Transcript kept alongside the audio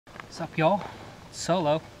What's up, y'all?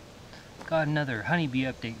 Solo. Got another honeybee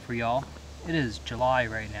update for y'all. It is July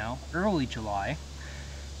right now, early July,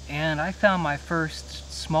 and I found my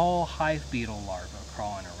first small hive beetle larva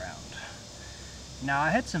crawling around. Now,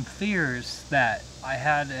 I had some fears that I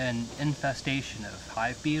had an infestation of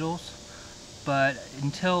hive beetles, but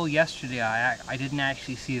until yesterday I didn't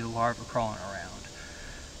actually see the larva crawling around.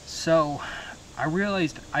 So I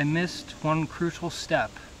realized I missed one crucial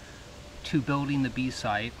step to building the bee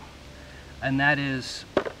site, and that is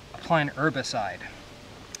applying herbicide.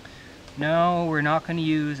 No, we're not going to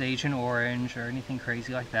use Agent Orange or anything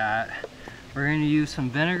crazy like that. We're going to use some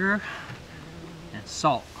vinegar and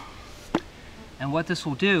salt. And what this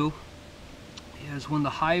will do is when the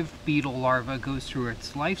hive beetle larva goes through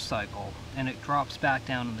its life cycle and it drops back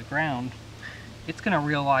down in the ground, it's going to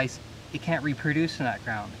realize it can't reproduce in that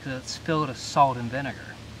ground because it's filled with salt and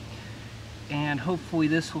vinegar. And hopefully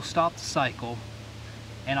this will stop the cycle,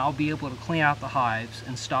 and I'll be able to clean out the hives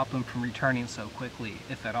and stop them from returning so quickly,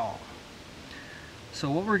 if at all.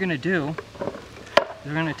 So what we're going to do,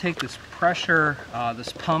 we're going to take this pressure,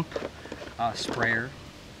 this pump sprayer.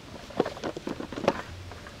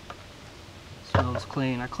 Smells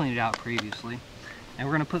clean. I cleaned it out previously. And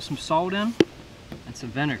we're going to put some salt in and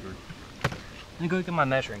some vinegar. Let me go get my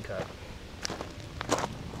measuring cup.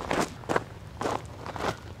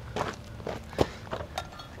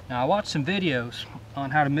 Now, I watched some videos on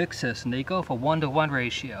how to mix this, and they go for 1-to-1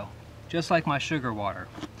 ratio, just like my sugar water.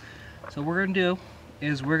 So what we're going to do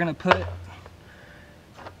is we're going to put,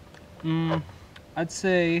 I'd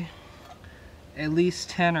say at least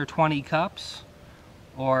 10 or 20 cups,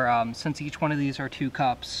 or since each one of these are 2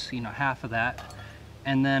 cups, half of that,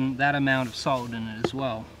 and then that amount of salt in it as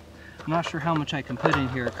well. I'm not sure how much I can put in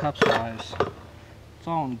here cups wise. It's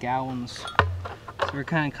all in gallons. So we're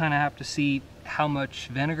kind of have to see how much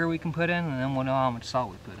vinegar we can put in, and then we'll know how much salt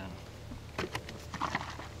we put in.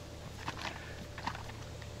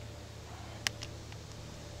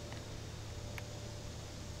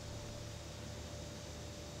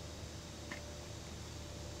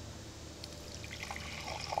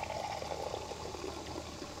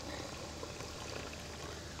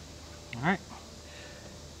 All right,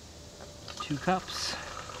 2 cups.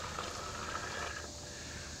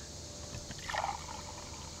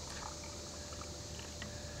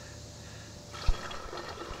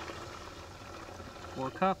 Four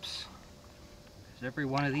cups, because every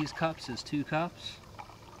one of these cups is 2 cups.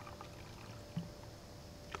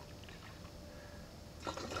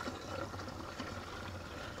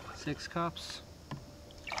 Six cups.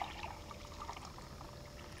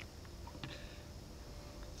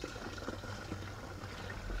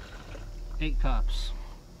 Eight cups.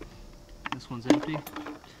 This one's empty.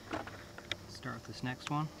 Let's start with this next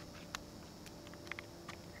one.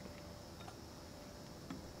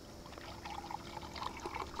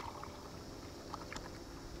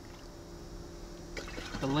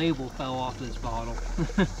 The label fell off this bottle.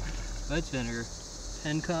 That's vinegar.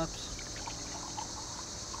 10 cups.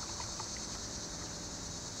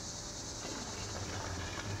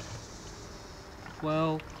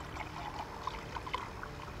 Well,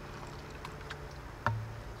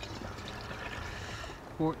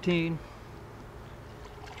 14.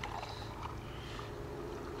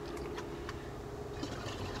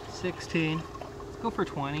 16. Let's go for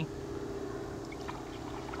 20.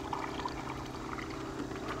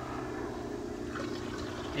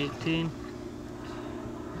 18.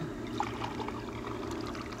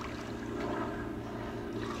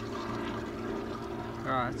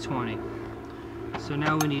 Alright, 20. So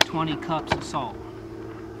now we need 20 cups of salt.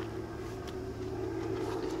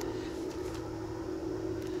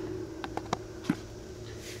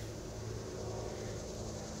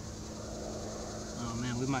 Oh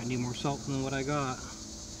man, we might need more salt than what I got.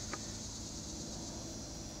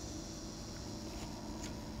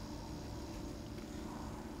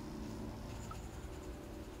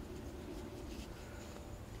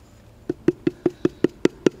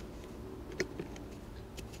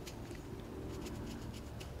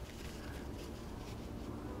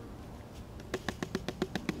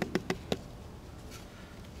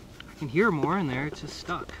 I can hear more in there, it's just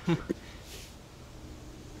stuck.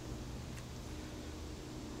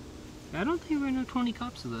 I don't think we're gonna have 20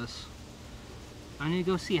 cups of this. I need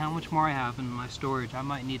to go see how much more I have in my storage. I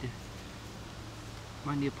might need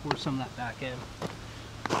to pour some of that back in.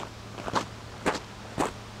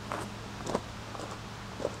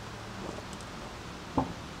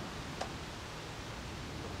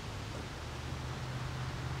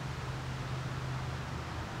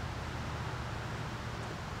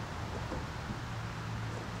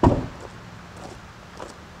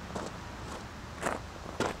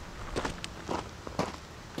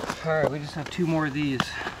 Alright, we just have 2 more of these.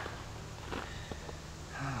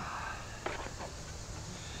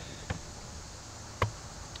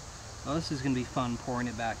 Oh, this is going to be fun pouring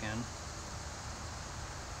it back in.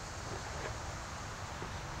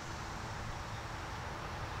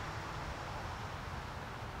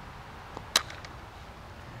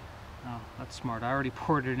 Oh, that's smart. I already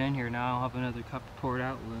poured it in here. Now I'll have another cup to pour it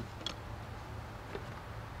out with.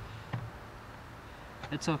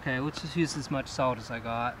 It's okay. Let's just use as much salt as I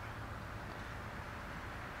got.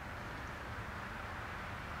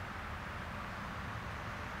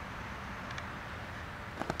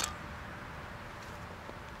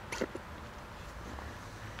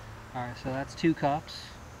 Alright, so that's 2 cups.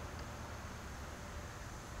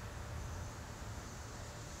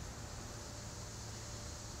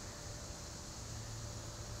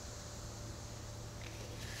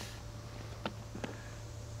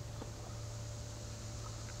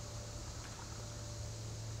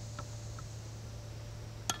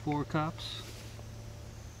 Four cups.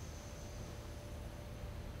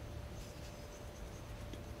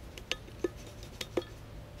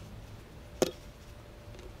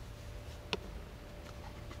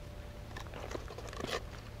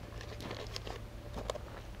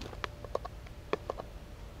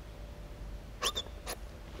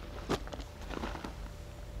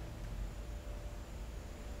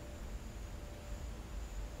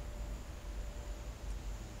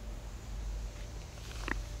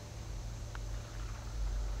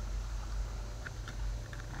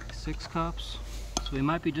 Six cups. So we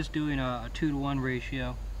might be just doing a 2-to-1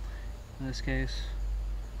 ratio in this case.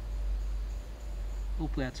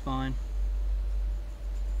 Hopefully that's fine.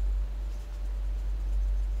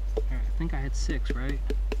 Alright, I think I had 6, right?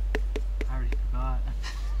 I already forgot.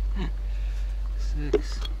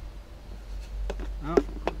 6. Oh,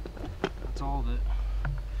 that's all of it.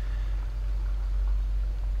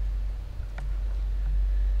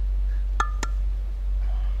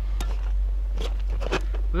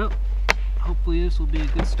 Well, hopefully this will be a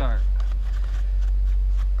good start.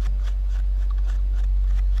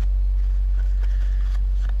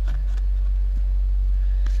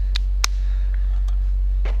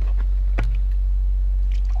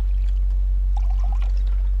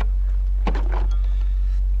 There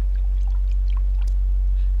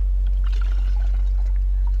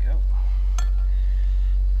we go.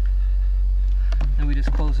 Then we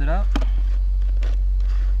just close it up.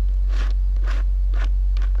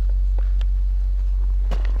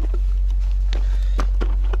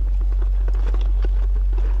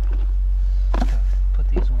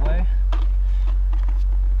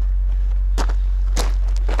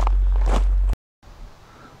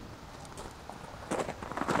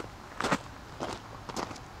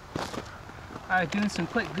 Alright, doing some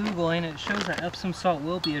quick Googling, it shows that Epsom salt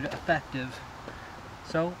will be effective.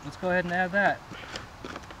 So, let's go ahead and add that.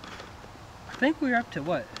 I think we're up to,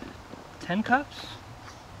 what, 10 cups?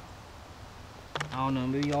 I don't know,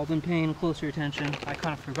 maybe y'all been paying closer attention. I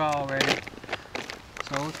kind of forgot already.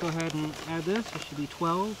 So let's go ahead and add this. It should be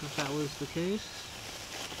 12 if that was the case.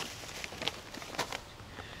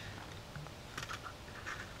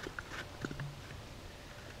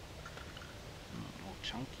 A little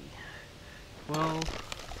chunky. 12.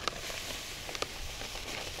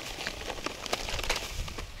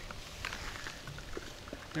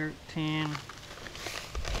 13.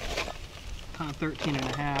 Kind of 13 and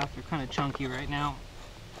a half. They're kind of chunky right now.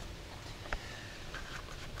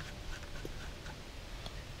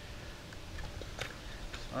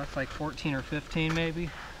 So that's like 14 or 15 maybe.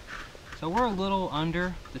 So we're a little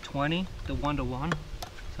under the 20, the 1-to-1.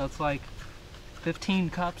 So it's like 15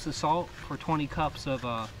 cups of salt for 20 cups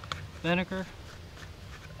of vinegar.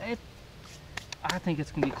 I think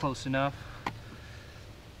it's gonna be close enough.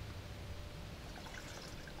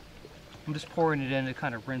 I'm just pouring it in to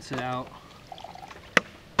kind of rinse it out.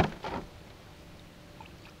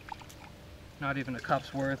 Not even a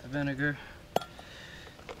cup's worth of vinegar.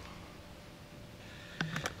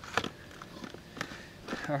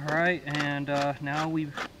 Alright, and now we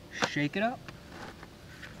shake it up.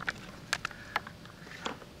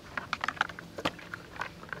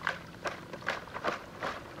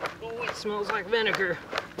 Oh, it smells like vinegar.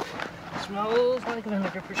 It smells like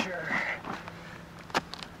vinegar for sure.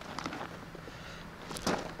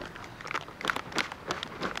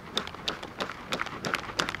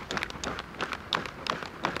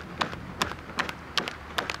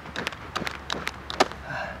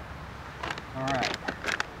 Alright,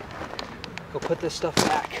 go put this stuff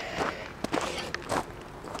back.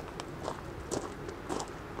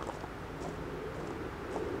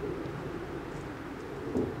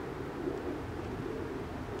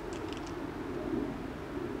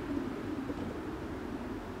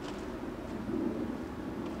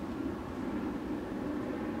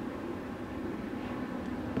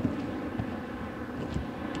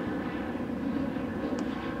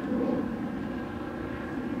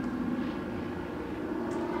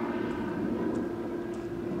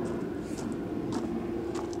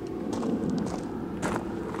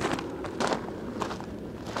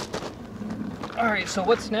 Alright, so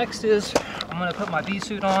what's next is I'm going to put my bee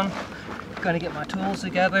suit on, going to get my tools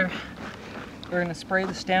together. We're going to spray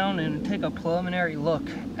this down and take a preliminary look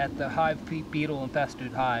at the hive beetle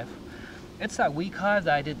infested hive. It's that weak hive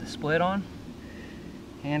that I did the split on,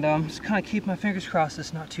 and just kind of keep my fingers crossed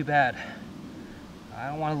it's not too bad. I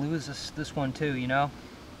don't want to lose this one too, you know?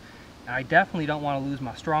 And I definitely don't want to lose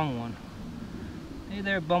my strong one. Hey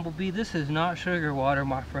there, Bumblebee, this is not sugar water,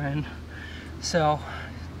 my friend. So,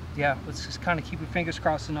 yeah, let's just kind of keep your fingers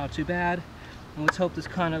crossed it's not too bad. And let's hope this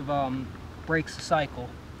kind of breaks the cycle.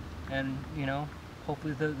 And, you know,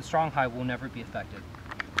 hopefully the strong hive will never be affected.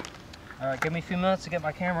 Alright, give me a few minutes to get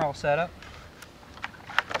my camera all set up.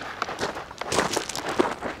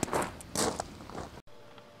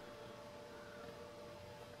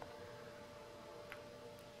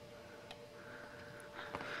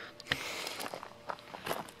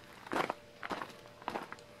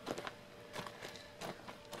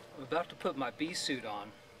 I'm about to put my bee suit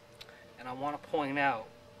on, and I want to point out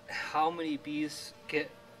how many bees get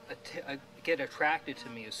attracted to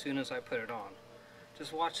me as soon as I put it on.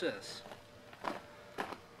 Just watch this.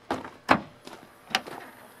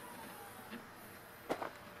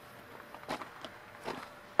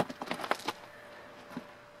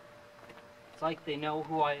 It's like they know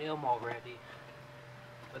who I am already,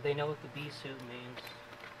 but they know what the bee suit means.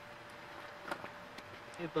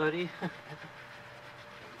 Hey buddy.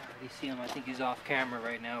 You see him, I think he's off camera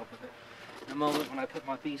right now, but in a moment when I put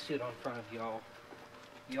my bee suit on in front of y'all,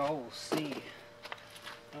 y'all will see.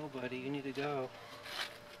 Oh buddy, you need to go.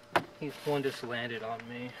 He's one just landed on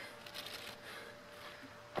me.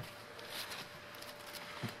 Alright,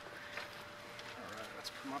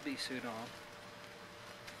 let's put my bee suit on.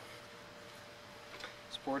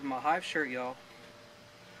 Sporting my hive shirt, y'all.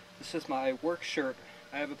 This is my work shirt.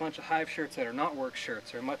 I have a bunch of hive shirts that are not work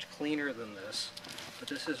shirts. They're much cleaner than this. But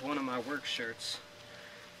this is one of my work shirts.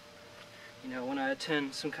 You know, when I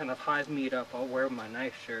attend some kind of hive meetup, I'll wear my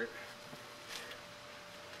nice shirt.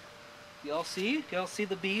 Y'all see? Y'all see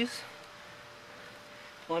the bees?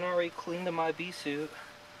 One already cleaned to my bee suit.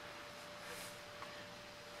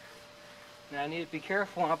 Now I need to be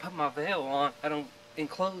careful when I put my veil on. I don't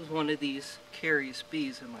enclose one of these curious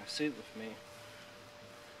bees in my suit with me.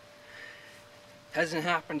 Hasn't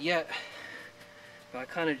happened yet. But I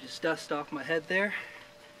kind of just dust off my head there,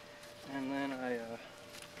 and then I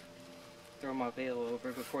throw my veil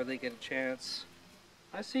over before they get a chance.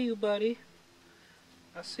 I see you, buddy.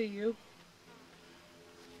 I see you.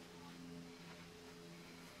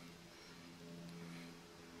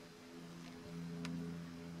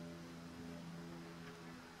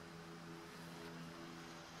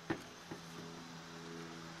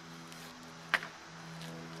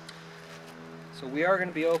 So we are going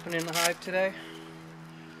to be opening the hive today.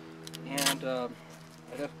 And I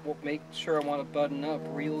just make sure I want to button up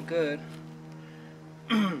real good,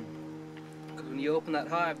 because when you open that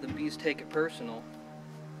hive, the bees take it personal.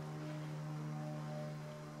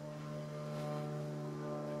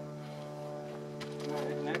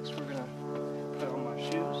 Alright, next we're going to put on my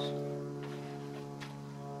shoes.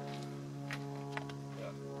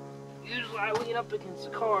 Usually I lean up against the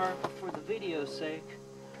car for the video's sake.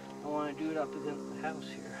 I want to do it up against the house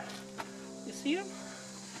here. You see him?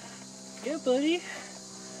 Yeah, buddy.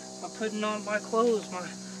 I'm putting on my clothes, my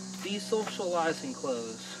bee socializing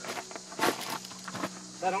clothes.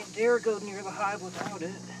 I don't dare go near the hive without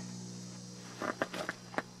it.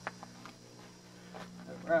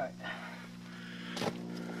 Alright.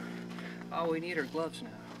 All we need are gloves now.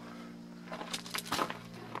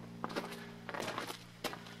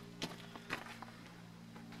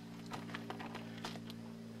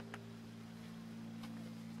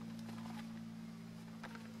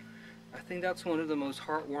 I think that's one of the most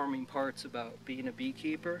heartwarming parts about being a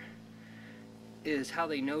beekeeper, is how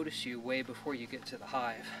they notice you way before you get to the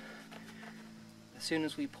hive. As soon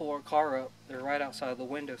as we pull our car up, they're right outside the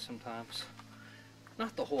window sometimes.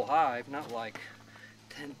 Not the whole hive, not like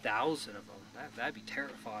 10,000 of them. That'd be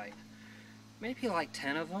terrifying. Maybe like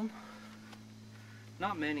 10 of them.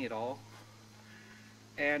 Not many at all.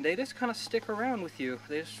 And they just kind of stick around with you.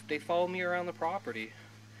 They follow me around the property.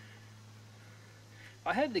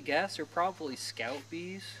 I had to guess they're probably scout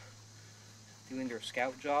bees doing their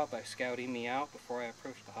scout job by scouting me out before I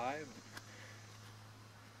approach the hive.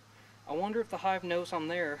 I wonder if the hive knows I'm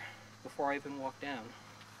there before I even walk down.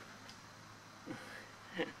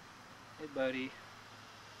 Hey buddy.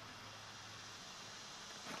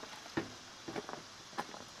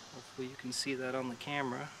 Hopefully you can see that on the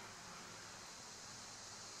camera.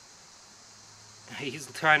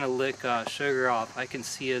 He's trying to lick sugar off. I can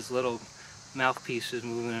see his little mouthpiece is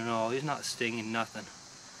moving and all. He's not stinging nothing.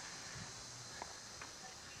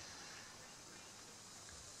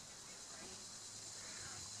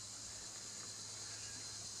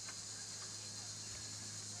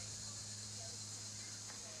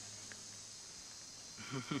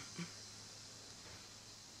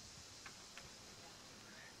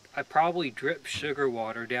 I probably dripped sugar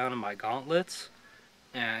water down in my gauntlets.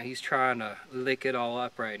 Yeah, he's trying to lick it all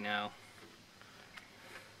up right now.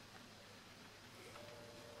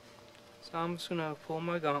 So I'm just gonna pull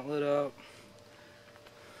my gauntlet up.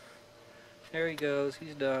 There he goes,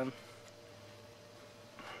 he's done.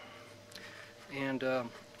 And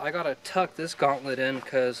I gotta tuck this gauntlet in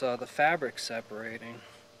because the fabric's separating.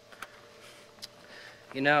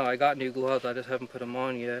 You know, I got new gloves, I just haven't put them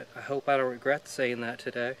on yet. I hope I don't regret saying that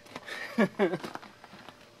today.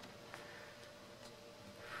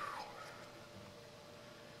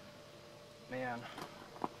 Man,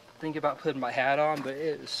 think about putting my hat on, but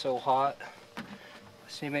it is so hot. I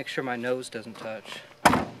just need to make sure my nose doesn't touch.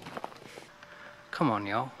 Come on,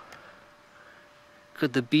 y'all.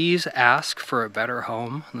 Could the bees ask for a better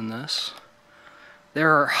home than this?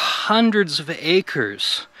 There are hundreds of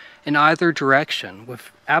acres in either direction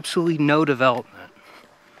with absolutely no development.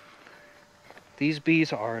 These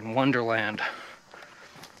bees are in wonderland.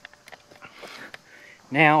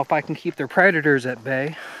 Now, if I can keep their predators at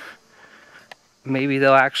bay, maybe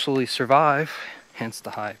they'll actually survive, hence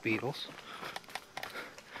the hive beetles.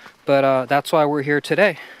 But that's why we're here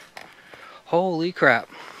today. Holy crap.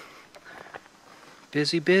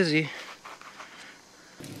 Busy, busy.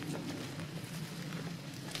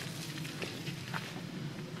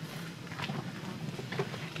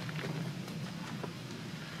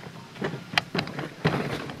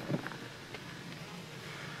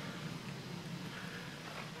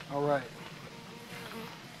 All right.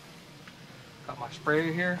 Got my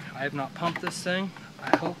sprayer here. I have not pumped this thing.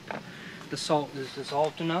 I hope the salt is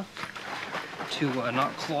dissolved enough to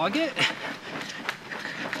not clog it.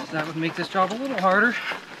 So that would make this job a little harder.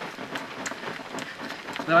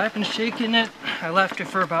 But I've been shaking it. I left it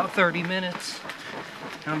for about 30 minutes.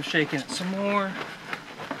 Now I'm shaking it some more.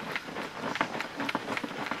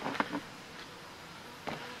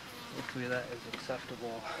 Hopefully that is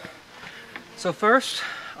acceptable. So first,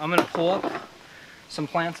 I'm going to pull up some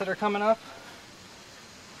plants that are coming up.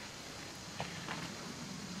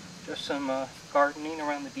 Just some gardening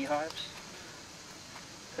around the beehives.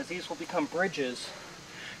 Because these will become bridges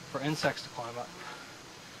for insects to climb up.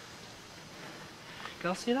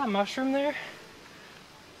 Y'all see that mushroom there?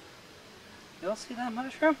 Y'all see that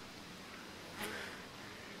mushroom?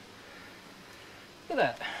 Look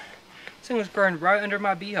at that. This thing was growing right under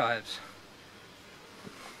my beehives.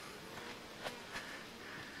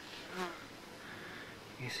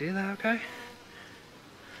 You see that okay?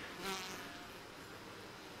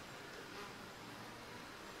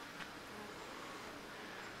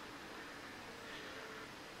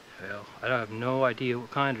 Well, I have no idea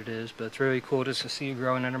what kind it is, but it's really cool just to see it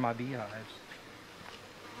growing under my beehives.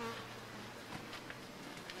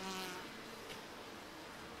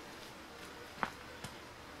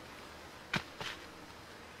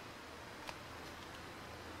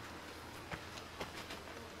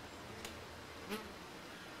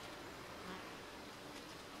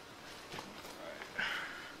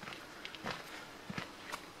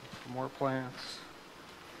 More plants.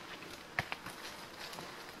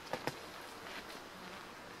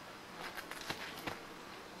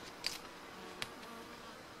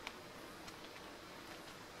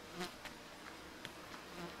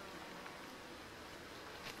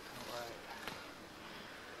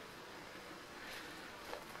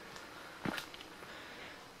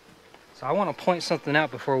 So I want to point something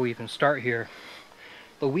out before we even start here.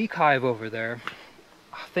 The weak hive over there,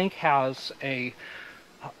 I think, has a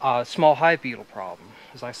small hive beetle problem,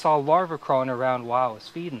 as I saw larvae crawling around while I was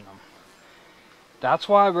feeding them. That's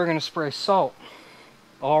why we're going to spray salt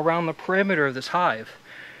all around the perimeter of this hive,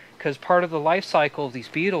 because part of the life cycle of these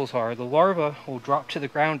beetles are the larvae will drop to the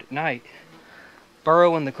ground at night,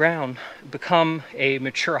 burrow in the ground, become a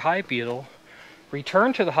mature hive beetle,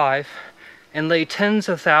 return to the hive, and lay tens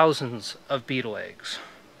of thousands of beetle eggs.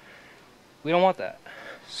 We don't want that.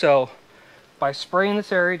 So by spraying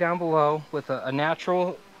this area down below with a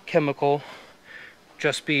natural chemical,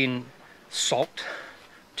 just being salt,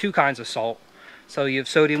 two kinds of salt. So you have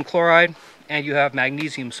sodium chloride and you have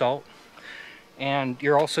magnesium salt. And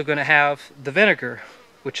you're also going to have the vinegar,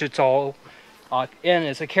 which it's all in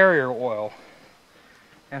as a carrier oil.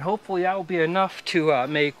 And hopefully that will be enough to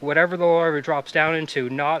make whatever the larva drops down into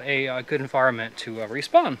not a good environment to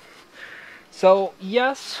respawn. So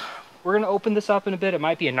yes, we're going to open this up in a bit. It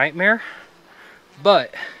might be a nightmare.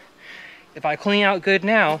 But if I clean out good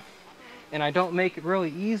now, and I don't make it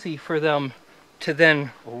really easy for them to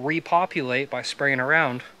then repopulate by spraying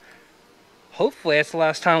around, hopefully that's the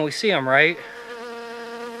last time we see them, right?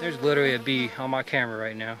 There's literally a bee on my camera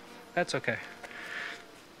right now. That's okay.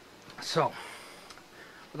 So,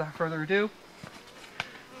 without further ado,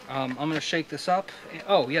 I'm going to shake this up.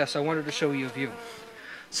 Oh yes, I wanted to show you a view.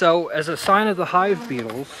 So, as a sign of the hive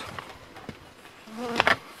beetles,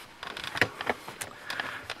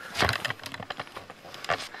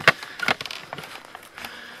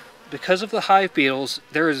 because of the hive beetles,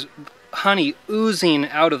 there is honey oozing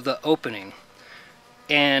out of the opening.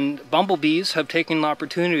 And bumblebees have taken the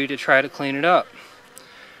opportunity to try to clean it up.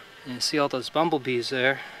 And you see all those bumblebees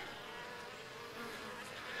there.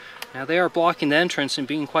 Now they are blocking the entrance and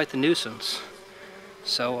being quite the nuisance.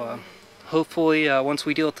 So hopefully once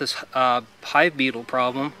we deal with this hive beetle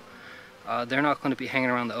problem, they're not going to be hanging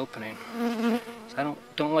around the opening. So I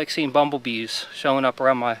don't like seeing bumblebees showing up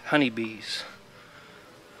around my honeybees.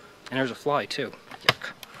 And there's a fly too.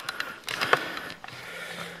 Yuck.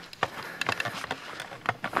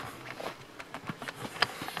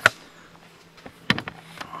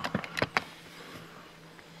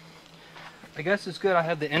 I guess it's good I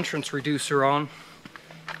had the entrance reducer on.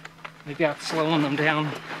 Maybe that's slowing them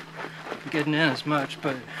down from getting in as much,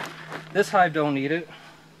 but this hive don't need it.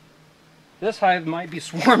 This hive might be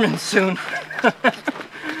swarming soon.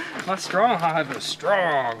 My strong hive is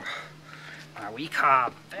strong. My weak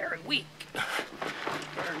hive, very weak.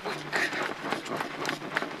 Very weak.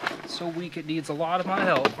 So weak it needs a lot of my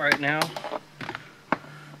help right now.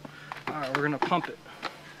 Alright, we're gonna pump it.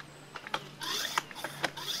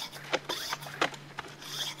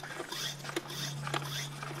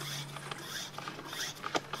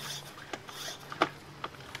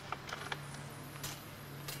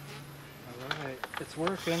 It's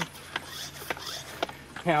working.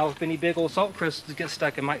 Now, if any big old salt crystals get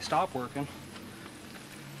stuck, it might stop working.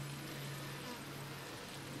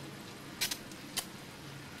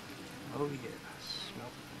 Oh yes, smell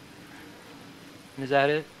it. Is that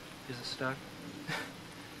it? Is it stuck?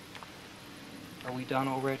 Are we done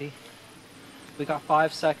already? We got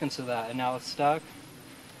 5 seconds of that, and now it's stuck.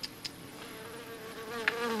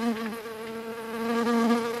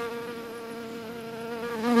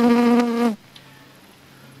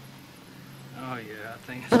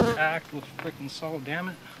 Thing is packed with freaking salt, damn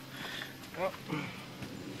it. Oh.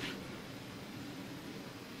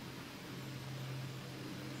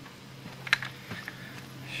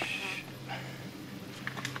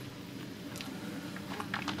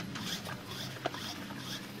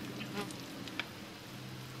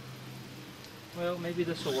 Well, maybe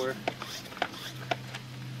this will work.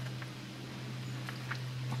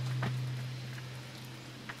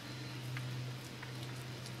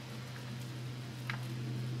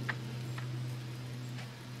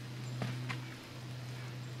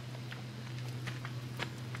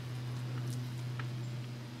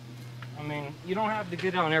 I mean, you don't have to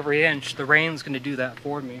get on every inch. The rain's going to do that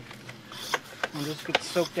for me. When this gets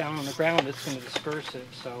soaked down on the ground, it's going to disperse it,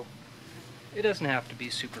 so it doesn't have to be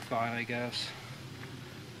super fine, I guess.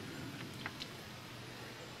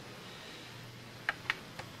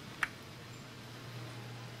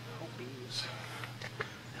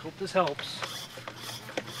 I hope this helps.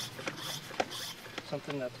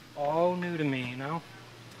 Something that's all new to me, you know?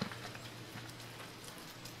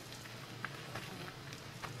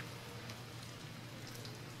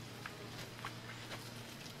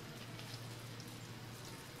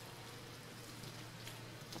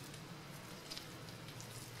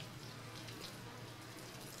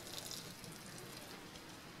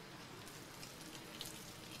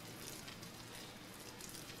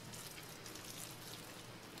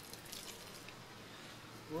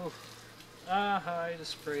 Oof. I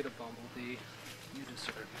just sprayed a bumblebee. You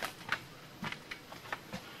deserve it.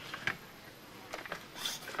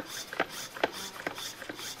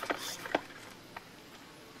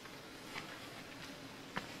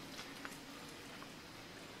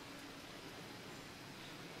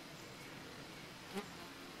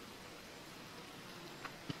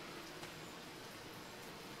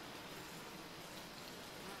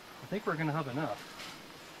 I think we're going to have enough.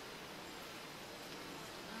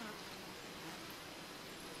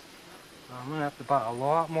 I'm going to have to buy a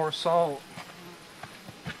lot more salt.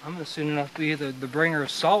 I'm going to soon enough be the bringer of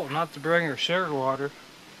salt, not the bringer of sugar water.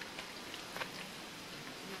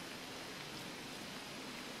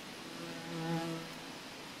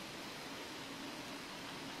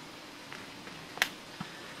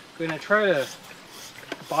 I'm going to try to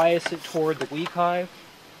bias it toward the weak hive,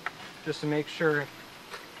 just to make sure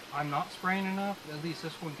I'm not spraying enough. At least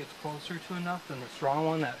this one gets closer to enough than the strong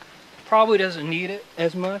one that probably doesn't need it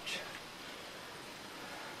as much.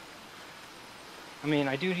 I mean,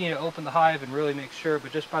 I do need to open the hive and really make sure,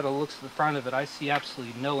 but just by the looks of the front of it, I see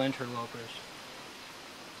absolutely no interlopers.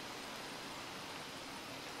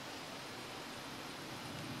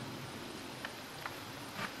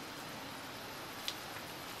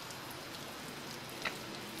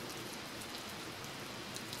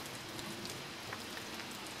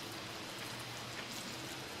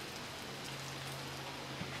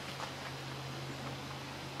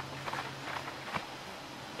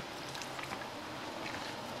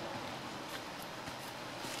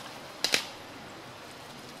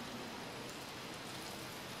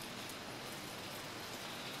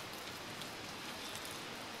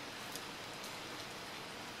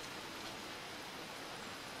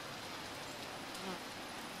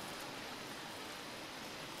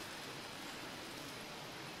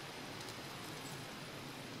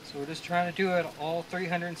 So we're just trying to do it all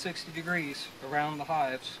 360 degrees around the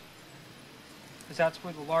hives, because that's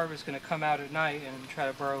where the larva is going to come out at night and try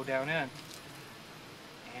to burrow down in.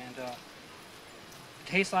 And it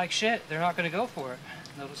tastes like shit. They're not going to go for it.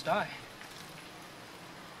 They'll just die.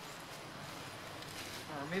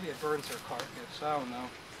 Or maybe it burns their carcass. I don't know.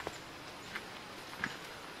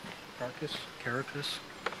 Carcass? Carapace?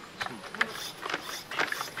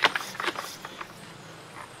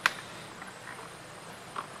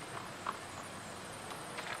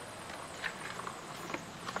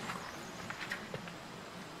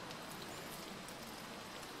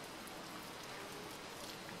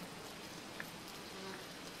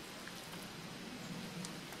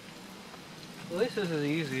 Well, at least this is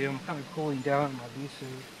easy. I'm kind of cooling down in my bee suit.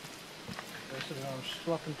 I'm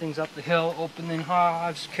schlepping things up the hill, opening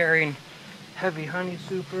hives, carrying heavy honey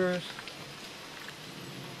supers.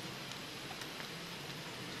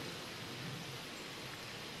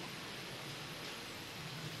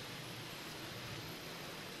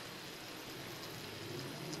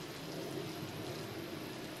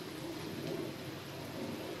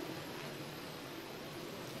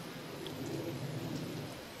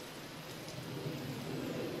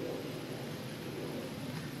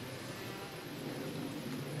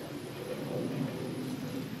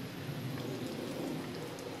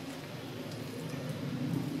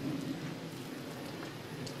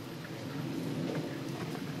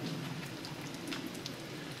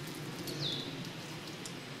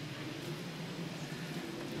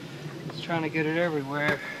 Trying to get it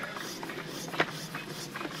everywhere.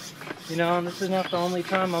 You know, and this is not the only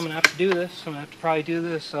time I'm going to have to do this. I'm going to have to probably do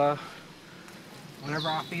this whenever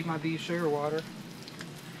I feed my bees sugar water.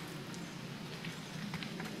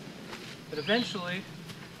 But eventually,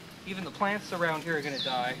 even the plants around here are going to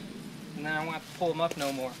die, and then I won't have to pull them up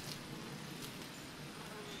no more.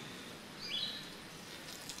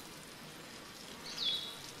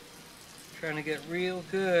 Trying to get real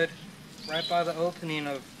good right by the opening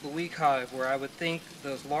of the weak hive, where I would think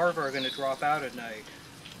those larvae are going to drop out at night.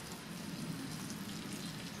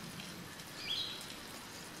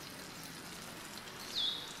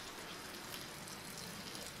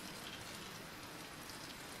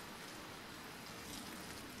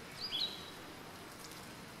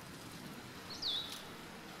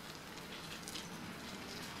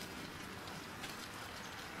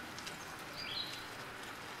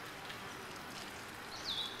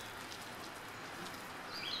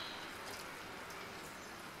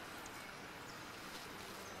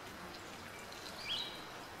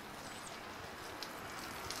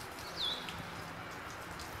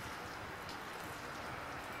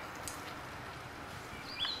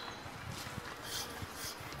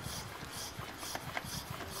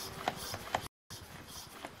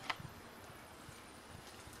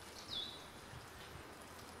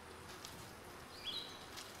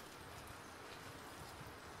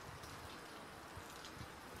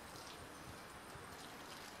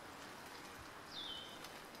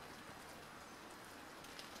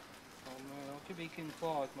 Don't you be getting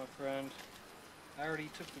clogged, my friend. I already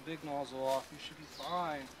took the big nozzle off. You should be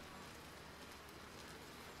fine.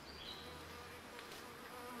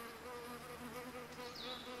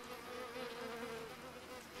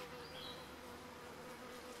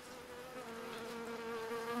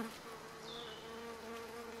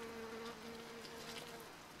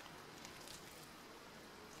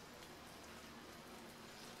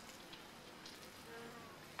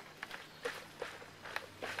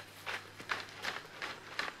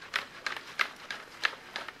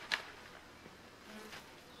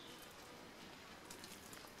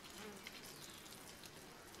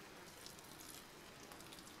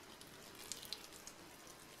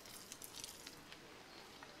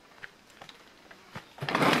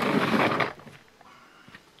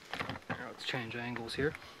 Let's change angles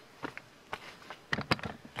here.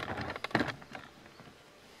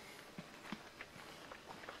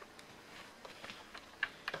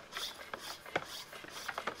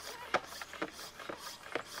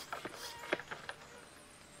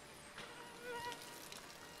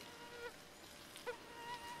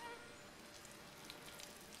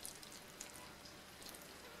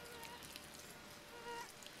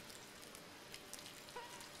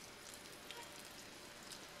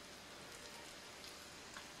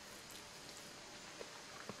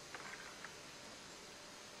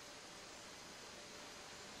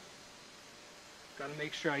 Got to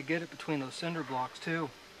make sure I get it between those cinder blocks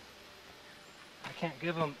too. I can't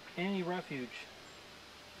give them any refuge.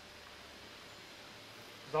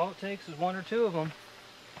 Because all it takes is one or two of them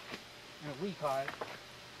in a weak hive.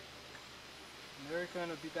 And they're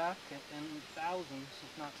going to be back in thousands,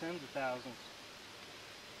 if not tens of thousands.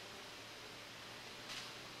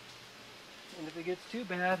 And if it gets too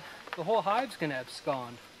bad, the whole hive's going to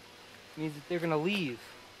abscond. It means that they're going to leave.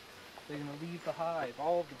 They're going to leave the hive,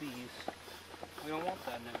 all of the bees. We don't want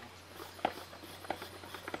that now.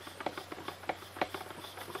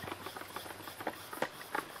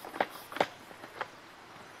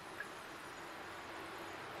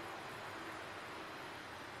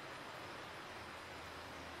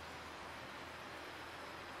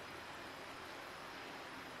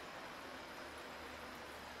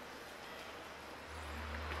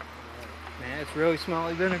 Man, it's really smelling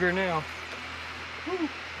like vinegar now. Woo.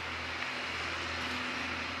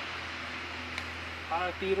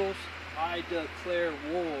 Hive beetles, I declare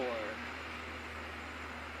war.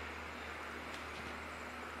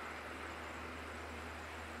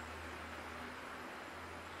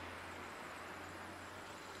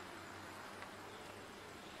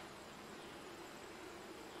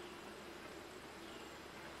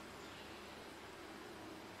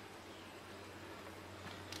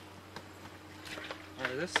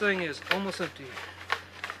 Alright, this thing is almost empty.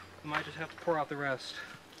 I might just have to pour out the rest.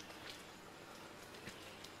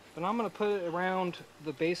 But I'm going to put it around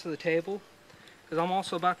the base of the table because I'm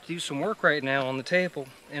also about to do some work right now on the table.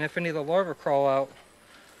 And if any of the larvae crawl out,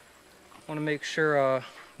 I want to make sure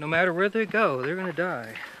no matter where they go, they're going to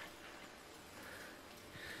die.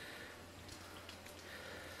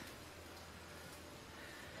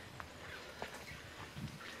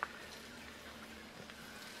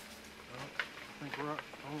 I think we're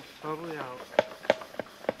almost totally out.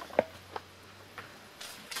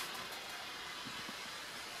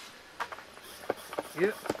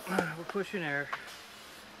 Yep, we're pushing air.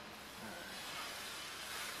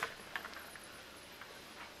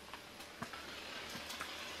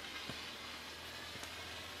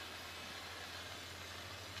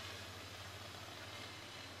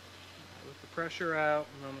 With the pressure out,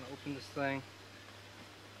 and I'm going to open this thing.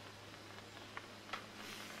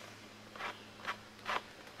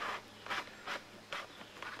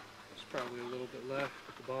 There's probably a little bit left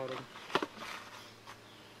at the bottom.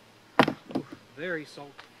 Very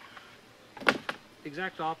salty. The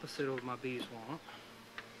exact opposite of what my bees want.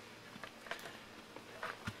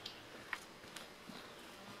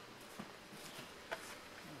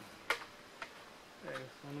 Okay,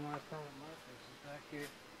 one of my permanent markers is back here.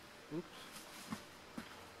 Oops.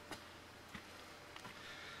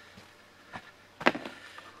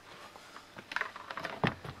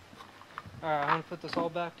 Alright, I'm going to put this all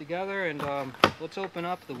back together and let's open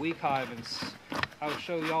up the weak hive and I will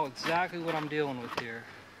show y'all exactly what I'm dealing with here.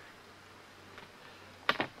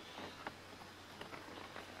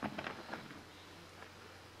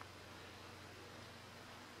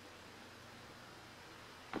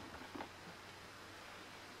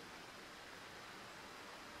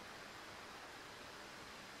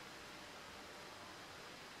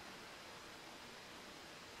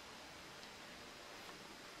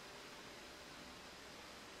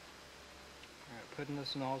 Putting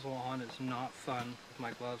this nozzle on is not fun with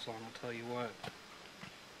my gloves on, I'll tell you what.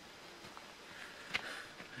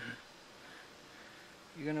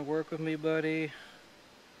 You gonna work with me, buddy?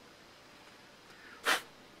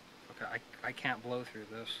 Okay, I can't blow through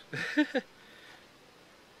this.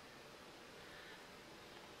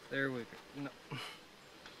 There we go. No.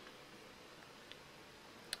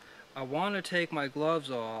 I want to take my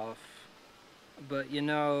gloves off, but you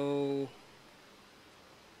know,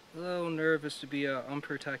 a little nervous to be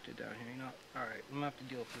unprotected down here, you know. Alright, I'm gonna have to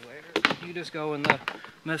deal with you later. You just go in the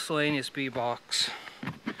miscellaneous bee box.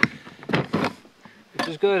 Which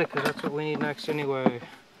is good, because that's what we need next anyway.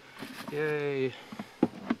 Yay.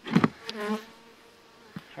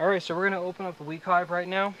 Alright, so we're gonna open up the weak hive right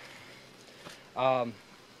now.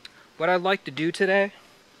 What I'd like to do today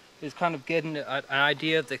is kind of get an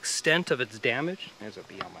idea of the extent of its damage. There's a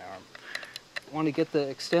bee on my arm. I want to get the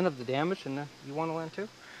extent of the damage, and you want to land too?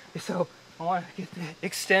 So I want to get the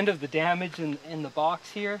extent of the damage in the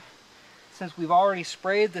box here. Since we've already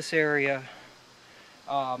sprayed this area,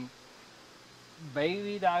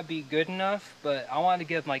 maybe that'd be good enough, but I want to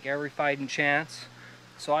give like every fighting chance.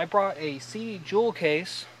 So I brought a CD jewel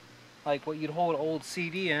case, like what you'd hold an old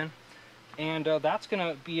CD in, and that's going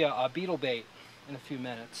to be a beetle bait in a few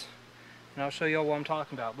minutes. And I'll show you all what I'm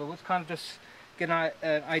talking about. But let's kind of just get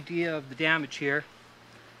an idea of the damage here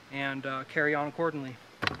and carry on accordingly.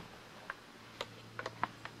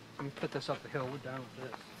 Let me put this up the hill. We're done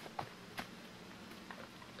with this.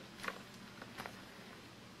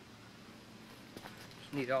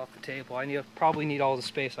 Just need it off the table. I probably need all the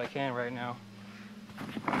space I can right now.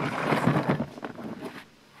 So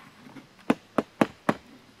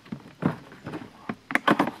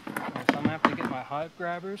I'm going to have to get my hive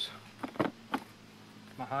grabbers,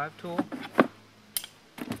 my hive tool.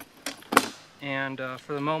 And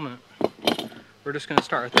for the moment, we're just going to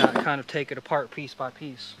start with that and kind of take it apart piece by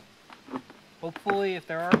piece. Hopefully, if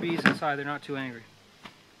there are bees inside, they're not too angry.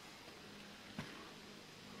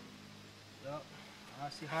 So, I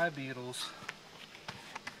see hive beetles.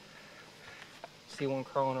 See one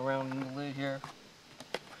crawling around in the lid here.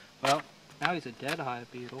 Well, now he's a dead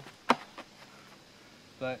hive beetle.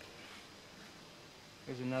 But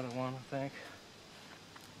there's another one, I think.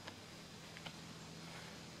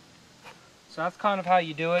 So that's kind of how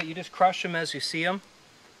you do it. You just crush them as you see them,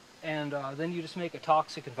 and then you just make a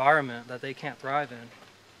toxic environment that they can't thrive in.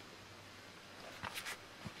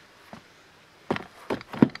 I'm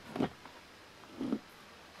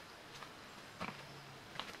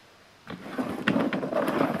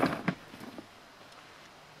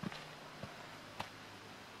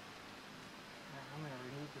going to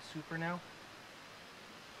remove the super now,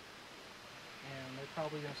 and they're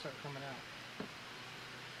probably going to start coming out.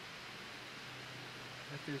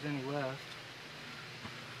 If there's any left.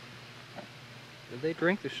 Did they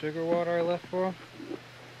drink the sugar water I left for them?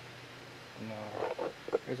 No.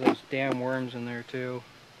 There's those damn worms in there too.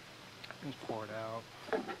 Just pour it out.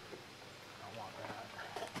 I don't want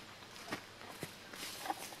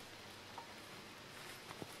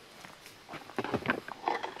that.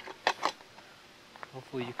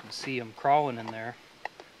 Hopefully you can see them crawling in there.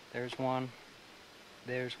 There's one.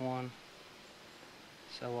 There's one.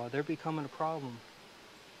 So they're becoming a problem.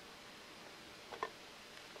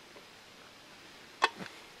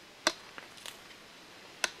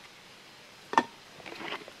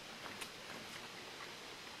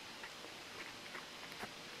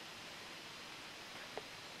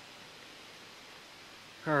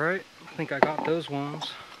 Alright, I think I got those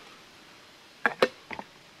ones.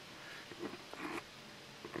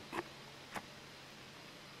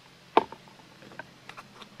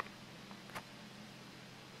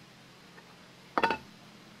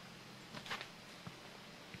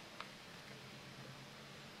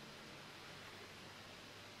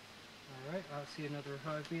 Alright, I see another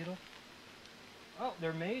hive beetle. Oh,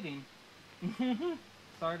 they're mating.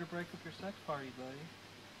 Sorry to break up your sex party, buddy.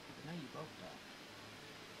 But now you broke that.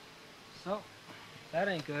 So, that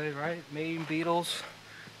ain't good, right? Mating beetles.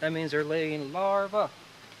 That means they're laying larvae.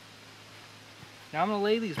 Now I'm going to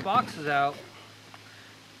lay these boxes out.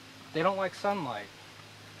 They don't like sunlight.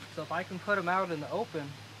 So if I can put them out in the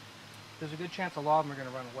open, there's a good chance a lot of them are going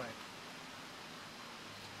to run away.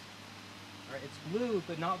 Alright, it's blue,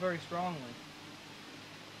 but not very strongly.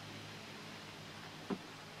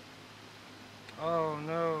 Oh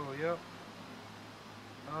no, yep.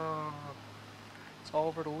 Oh, it's all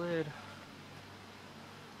over the lid.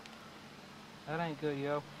 That ain't good,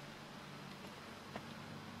 yo.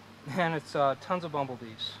 And it's tons of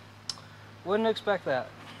bumblebees. Wouldn't expect that.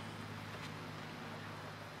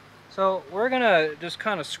 So we're gonna just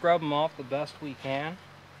kind of scrub them off the best we can.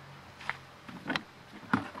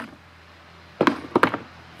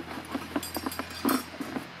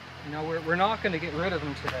 You know, we're not gonna get rid of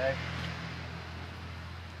them today.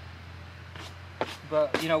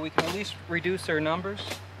 But, you know, we can at least reduce their numbers.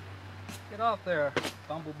 Get off there,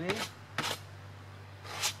 bumblebee.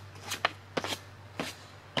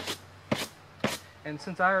 And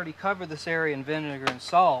since I already covered this area in vinegar and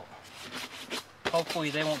salt,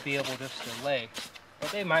 hopefully they won't be able just to lay.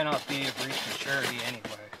 But they might not be of reached maturity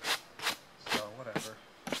anyway. So, whatever.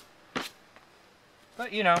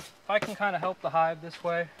 But, you know, if I can kind of help the hive this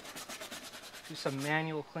way, do some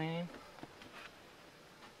manual cleaning.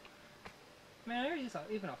 Man, there's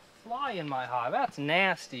even a fly in my hive. That's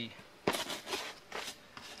nasty.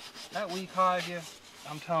 That weak hive,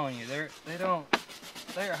 I'm telling you, they're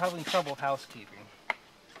having trouble housekeeping.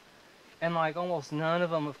 And like almost none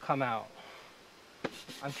of them have come out.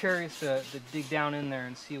 I'm curious to dig down in there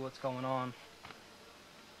and see what's going on.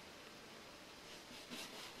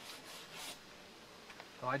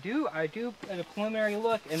 So I do at a preliminary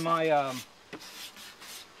look in my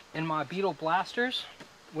beetle blasters,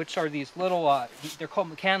 which are these little, they're called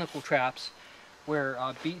mechanical traps, where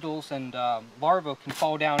beetles and larvae can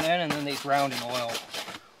fall down in and then they drown in oil.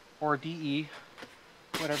 Or DE,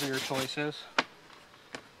 whatever your choice is.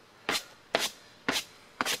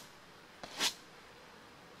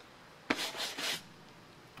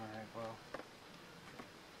 Alright, well.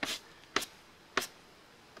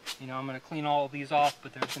 You know, I'm going to clean all of these off,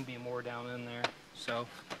 but there's going to be more down in there. So,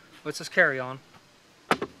 let's just carry on.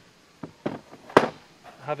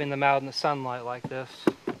 Having them out in the sunlight like this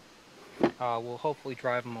will hopefully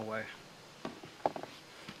drive them away.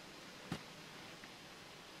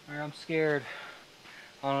 Alright, I'm scared.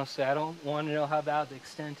 Honestly, I don't want to know how bad the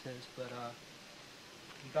extent is, but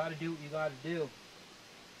you gotta do what you gotta do.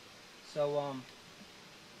 So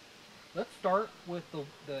let's start with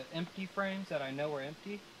the empty frames that I know are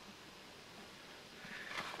empty.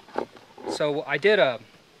 So I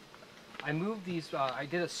moved these, I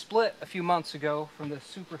did a split a few months ago from this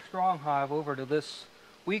super strong hive over to this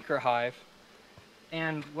weaker hive.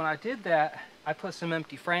 And when I did that, I put some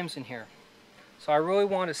empty frames in here. So I really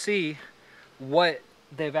want to see what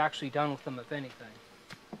they've actually done with them, if anything.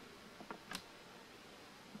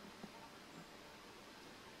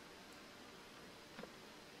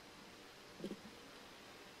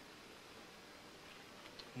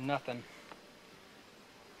 Nothing.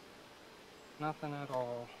 Nothing at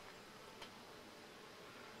all.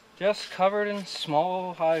 Just covered in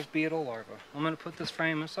small hive beetle larvae. I'm going to put this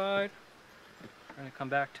frame aside. I'm going to come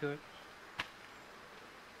back to it.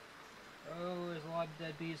 Oh, there's a lot of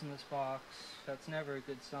dead bees in this box. That's never a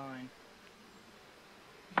good sign.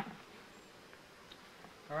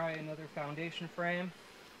 Alright, another foundation frame.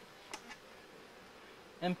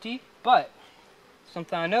 Empty, but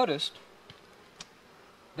something I noticed,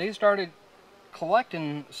 they started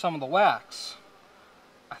collecting some of the wax.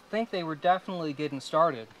 I think they were definitely getting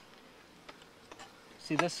started.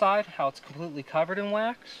 See this side, how it's completely covered in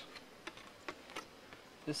wax?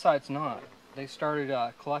 This side's not. They started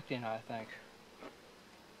collecting, I think.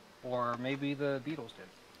 Or maybe the beetles did.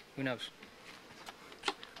 Who knows?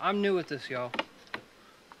 I'm new at this, y'all.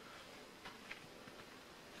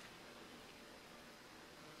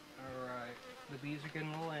 Alright, the bees are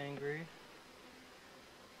getting a little angry.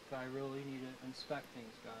 But I really need to inspect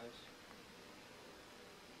things, guys.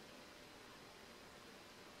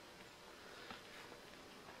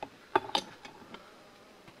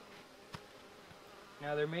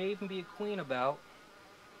 Now there may even be a queen about.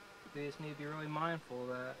 They just need to be really mindful of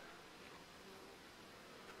that.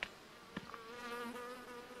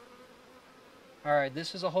 Alright,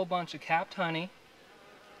 this is a whole bunch of capped honey.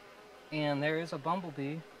 And there is a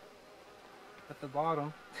bumblebee at the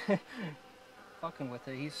bottom. Fucking with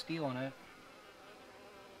it, he's stealing it.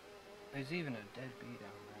 There's even a dead bee down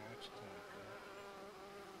there, that's not good.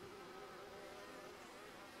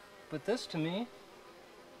 But this to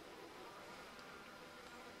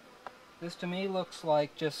me looks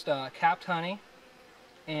like just capped honey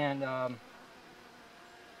and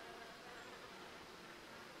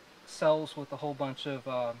cells with a whole bunch of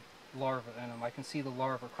larvae in them. I can see the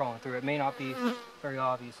larva crawling through. It may not be very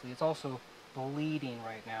obviously. It's also bleeding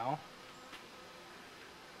right now.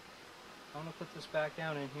 I'm going to put this back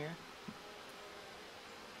down in here.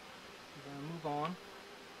 I'm going to move on.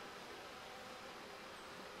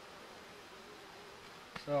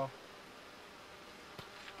 So,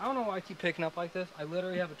 I don't know why I keep picking up like this. I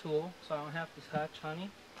literally have a tool, so I don't have to touch honey.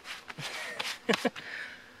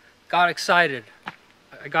 Got excited.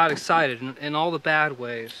 I got excited in all the bad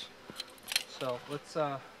ways. So, let's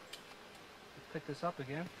pick this up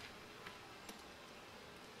again.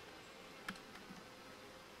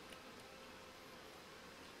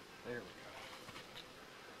 There we go.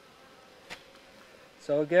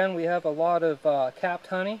 So again, we have a lot of capped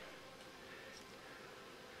honey.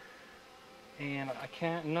 And I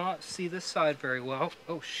can't not see this side very well.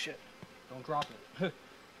 Oh shit, don't drop it.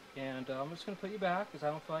 And I'm just going to put you back because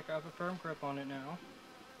I don't feel like I have a firm grip on it now.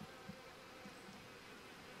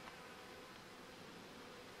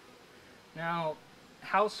 Now,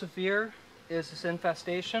 how severe is this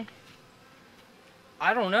infestation?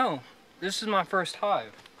 I don't know. This is my first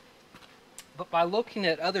hive. But by looking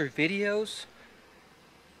at other videos,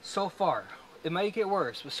 so far, it might get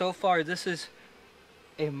worse, but so far this is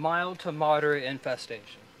a mild to moderate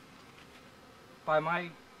infestation by my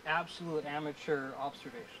absolute amateur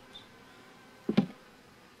observations.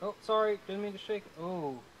 Oh, sorry, didn't mean to shake it.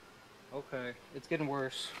 Oh, okay, it's getting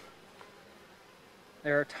worse.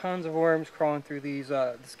 There are tons of worms crawling through these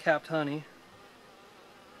this capped honey.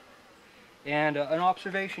 And an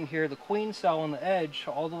observation here, the queen cell on the edge,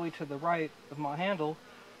 all the way to the right of my handle,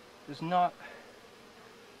 does not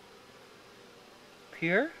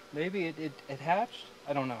appear. Maybe it hatched?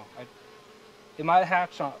 I don't know. It might have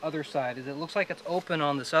hatched on the other side. It looks like it's open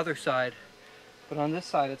on this other side, but on this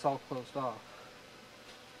side it's all closed off.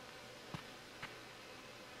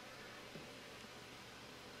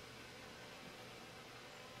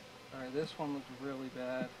 Alright, this one looks really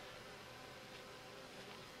bad.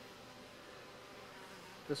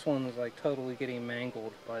 This one is like totally getting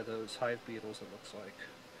mangled by those hive beetles, it looks like.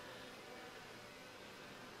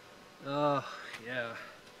 Yeah.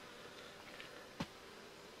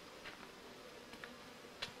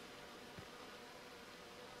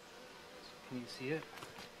 Can you see it?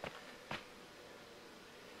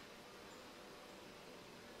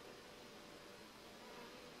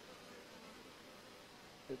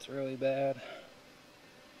 It's really bad.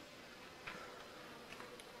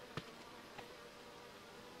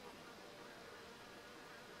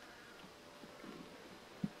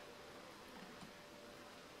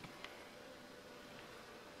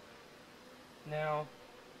 Now,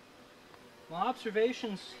 my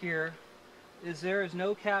observations here is there is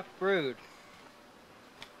no capped brood,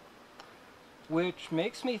 which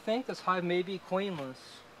makes me think this hive may be queenless.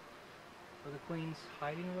 Are the queens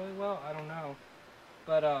hiding really well? I don't know.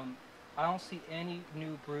 But I don't see any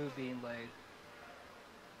new brood being laid.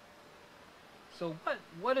 So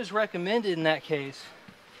what is recommended in that case?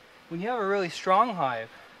 When you have a really strong hive,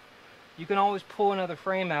 you can always pull another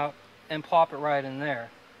frame out and plop it right in there.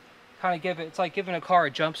 Kind of give it, it's like giving a car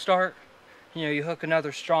a jump start. You know, you hook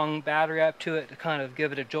another strong battery up to it to kind of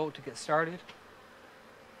give it a jolt to get started.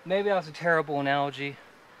 Maybe that's a terrible analogy,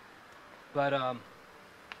 but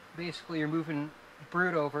basically you're moving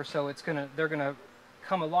brood over, so they're gonna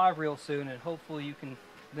come alive real soon, and hopefully you can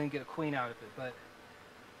then get a queen out of it. But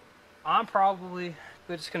I'm probably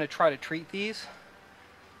just gonna try to treat these,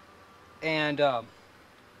 and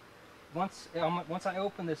once I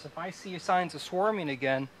open this, if I see signs of swarming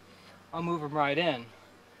again, I'll move them right in.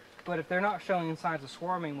 But if they're not showing signs of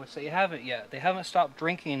swarming, which they haven't yet, they haven't stopped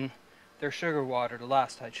drinking their sugar water the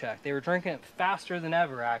last I checked. They were drinking it faster than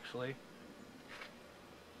ever, actually.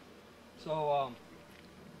 So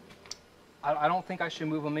I don't think I should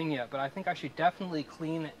move them in yet, but I think I should definitely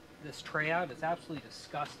clean this tray out. It's absolutely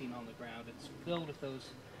disgusting on the ground. It's filled with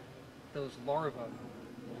those larvae.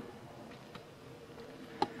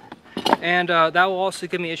 And that will also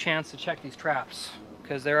give me a chance to check these traps,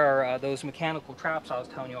 because there are those mechanical traps I was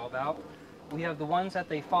telling you all about. We have the ones that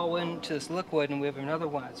they fall into this liquid, and we have another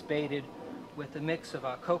one that's baited with a mix of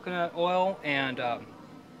coconut oil and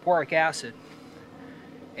boric acid.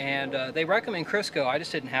 And they recommend Crisco. I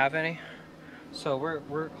just didn't have any, so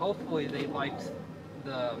we're hopefully they liked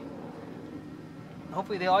the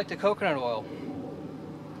coconut oil.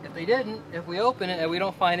 If they didn't, if we open it and we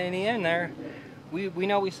don't find any in there, we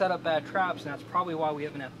know we set up bad traps, and that's probably why we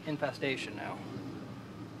have an infestation now.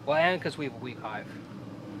 Well, and because we have a weak hive.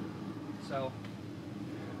 So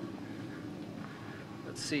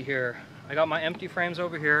let's see here. I got my empty frames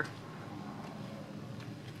over here.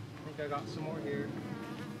 I think I got some more here.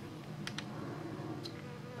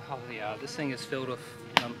 Oh yeah, this thing is filled with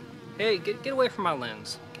hey, get away from my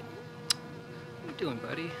lens. What are you doing,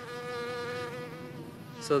 buddy?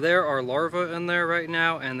 So there are larvae in there right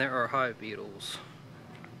now, and there are hive beetles.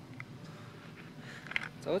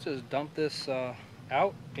 So let's just dump this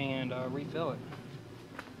out and refill it.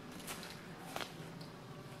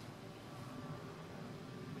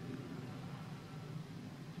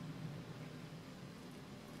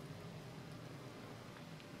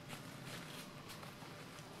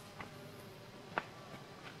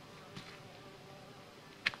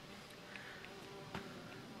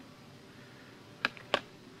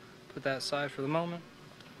 Put that aside for the moment.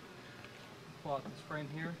 Pull out this frame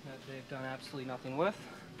here that they've done absolutely nothing with.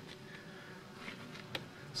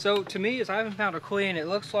 So to me, as I haven't found a queen, it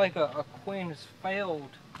looks like a queen has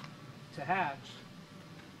failed to hatch.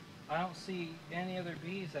 I don't see any other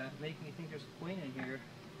bees that make me think there's a queen in here.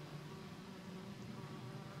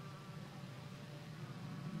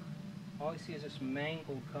 All I see is this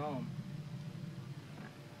mangled comb.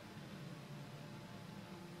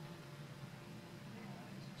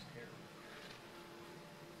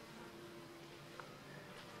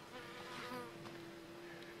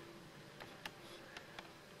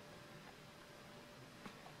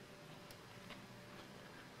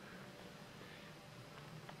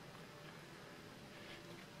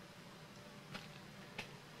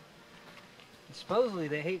 Supposedly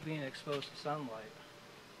they hate being exposed to sunlight,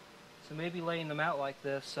 so maybe laying them out like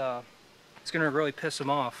this, it's going to really piss them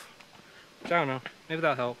off. Which I don't know, maybe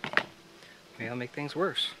that'll help. Maybe that'll make things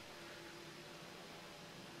worse.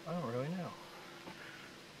 I don't really know.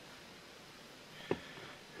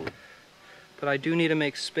 But I do need to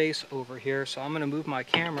make space over here, so I'm going to move my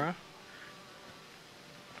camera.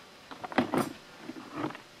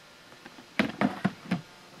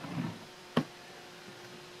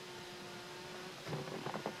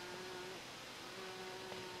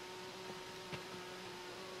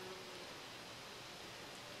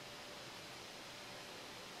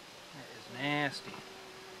 Nasty.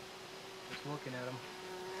 Just looking at them.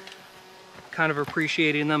 Kind of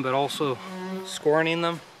appreciating them, but also scorning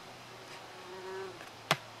them.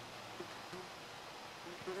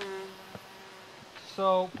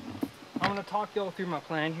 So, I'm going to talk y'all through my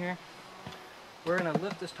plan here. We're going to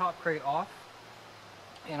lift this top crate off,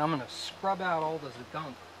 and I'm going to scrub out all this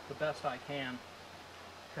gunk the best I can.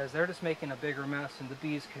 because they're just making a bigger mess and the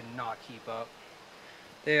bees cannot keep up.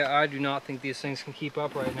 I do not think these things can keep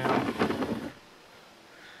up right now.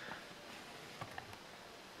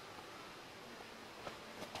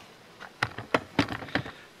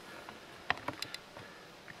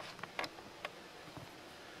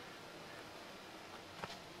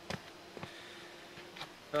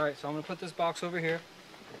 Alright, so I'm going to put this box over here.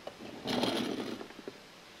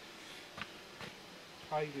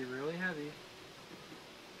 Probably be really heavy.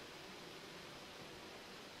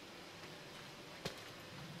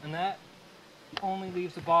 And that only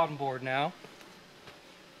leaves the bottom board now.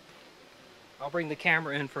 I'll bring the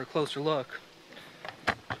camera in for a closer look.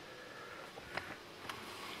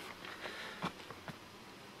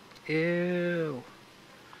 Ew.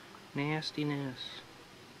 Nastiness.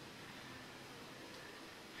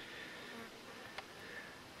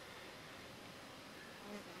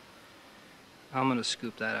 I'm gonna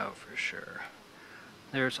scoop that out for sure.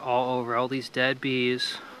 There's all over, all these dead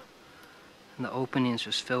bees. And the opening's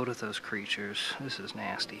just filled with those creatures. This is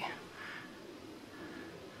nasty.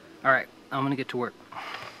 Alright, I'm gonna get to work.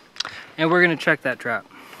 And we're gonna check that trap.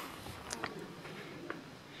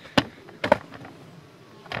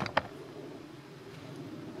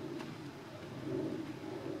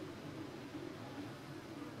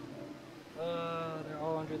 They're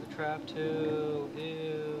all under the trap too.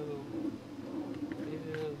 Ew.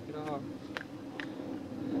 Ew, get off.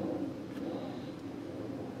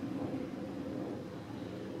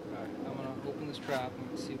 Alright, I'm gonna open this trap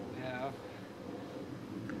and see what we have.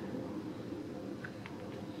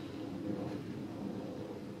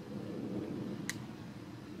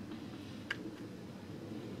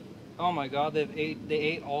 Oh my god, they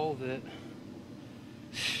ate all of it.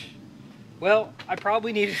 Well, I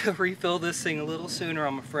probably needed to refill this thing a little sooner,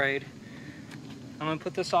 I'm afraid. I'm gonna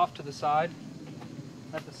put this off to the side.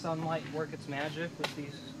 Let the sunlight work its magic with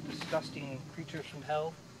these disgusting creatures from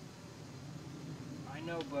hell. I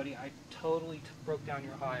know, buddy, I totally broke down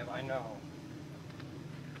your hive, I know.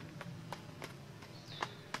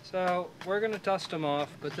 So, we're gonna dust them off,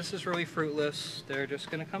 but this is really fruitless. They're just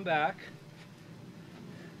gonna come back.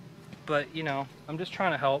 But, you know, I'm just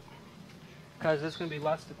trying to help, because there's going to be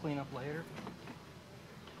less to clean up later.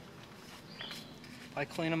 If I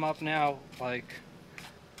clean them up now, like,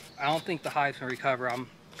 I don't think the hive's going to recover. I'm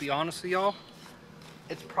be honest with y'all,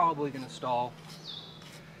 it's probably going to stall.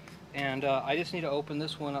 And I just need to open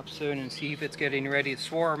this one up soon and see if it's getting ready to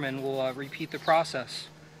swarm, and we'll repeat the process.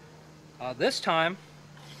 This time,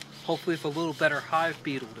 hopefully with a little better hive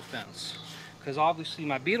beetle defense. Because obviously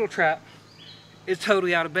my beetle trap is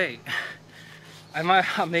totally out of bait. I might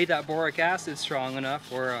have made that boric acid strong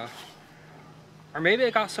enough, or maybe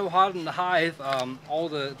it got so hot in the hive, all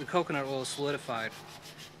the coconut oil solidified.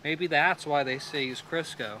 Maybe that's why they say use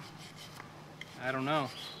Crisco. I don't know.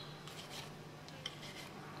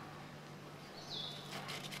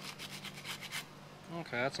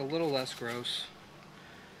 Okay, that's a little less gross.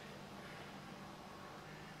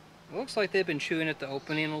 It looks like they've been chewing at the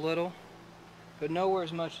opening a little, but nowhere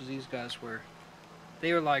as much as these guys were.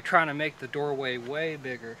 They were like trying to make the doorway way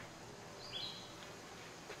bigger.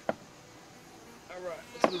 Alright,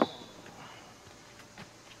 let's move on.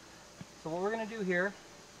 So what we're going to do here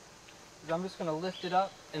is I'm just going to lift it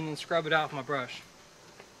up and then scrub it out with my brush.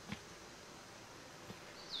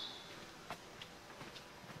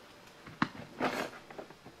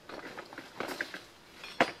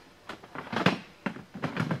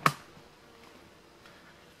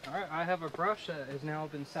 Alright, I have a brush that has now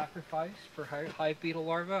been sacrificed for hive beetle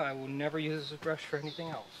larvae. I will never use this brush for anything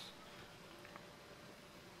else.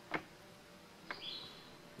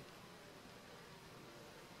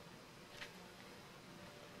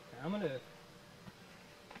 I'm gonna...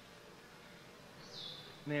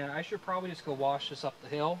 Man, I should probably just go wash this up the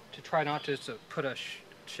hill to try not to put a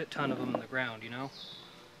shit ton of them in the ground, you know?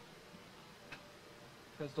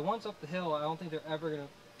 Because the ones up the hill, I don't think they're ever gonna...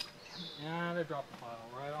 Yeah, they dropped the pile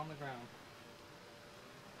right on the ground.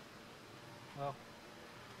 Well,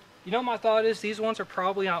 you know, my thought is these ones are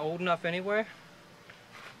probably not old enough anyway.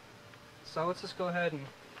 So let's just go ahead and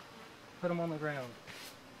put them on the ground.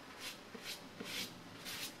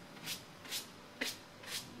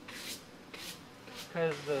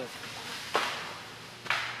 Because the...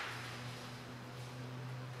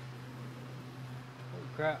 Holy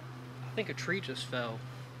crap, I think a tree just fell.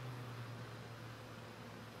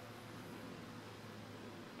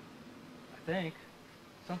 I think.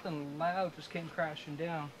 Something loud just came crashing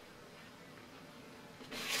down.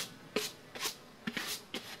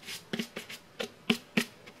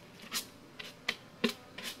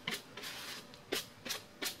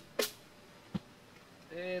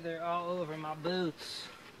 Hey, they're all over my boots.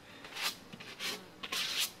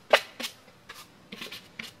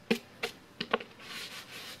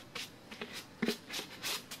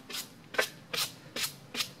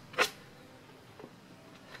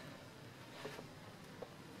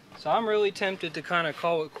 So I'm really tempted to kind of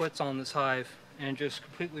call it quits on this hive and just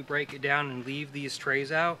completely break it down and leave these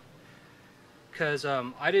trays out, because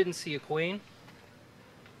I didn't see a queen.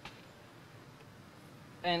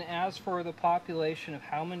 And as for the population of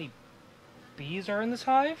how many bees are in this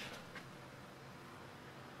hive,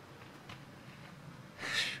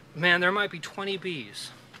 man, there might be 20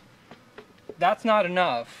 bees. That's not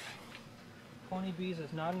enough. 20 bees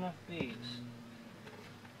is not enough bees.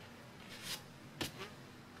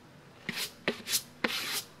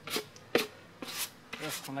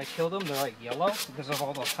 Ugh, when I kill them, they're like yellow because of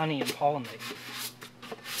all the honey and pollen they eat.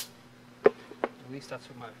 At least that's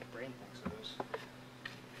what my brain thinks it is.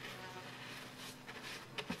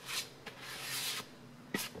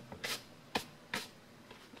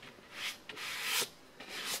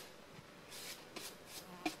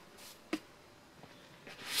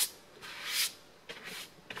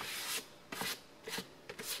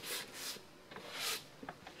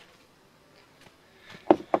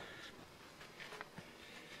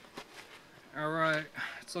 Alright,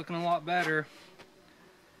 it's looking a lot better.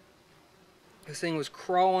 This thing was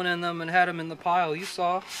crawling in them and had them in the pile, you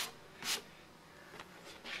saw.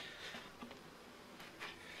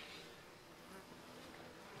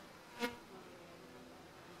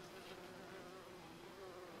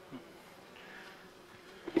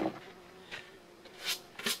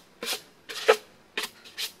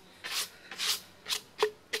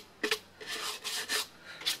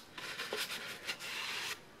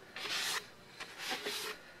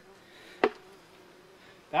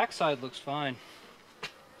 Backside looks fine.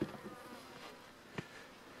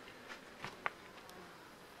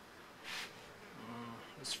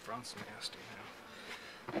 This front's nasty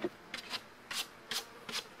now.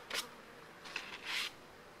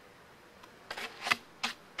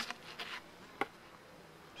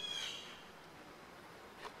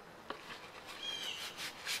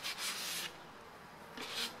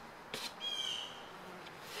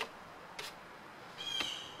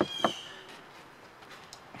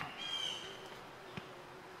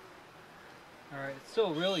 Alright, it's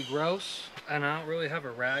still really gross, and I don't really have a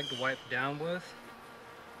rag to wipe down with.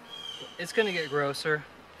 It's gonna get grosser.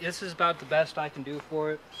 This is about the best I can do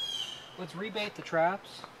for it. Let's rebait the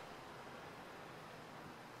traps.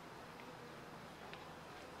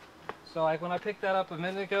 So like when I picked that up a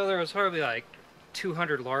minute ago, there was hardly like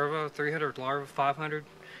 200 larvae, 300 larvae, 500.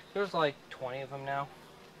 There's like 20 of them now.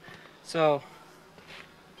 So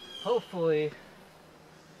hopefully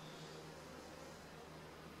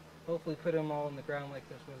putting them all on the ground like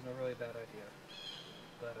this wasn't a really bad idea.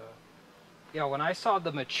 But yeah, when I saw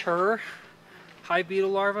the mature hive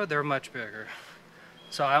beetle larvae, they're much bigger.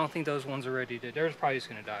 So I don't think those ones are ready to, they're probably just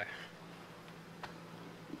gonna die.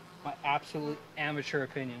 My absolute amateur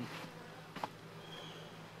opinion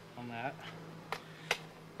on that.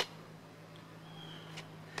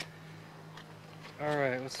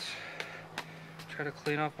 Alright, let's try to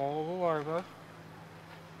clean up all the larvae. And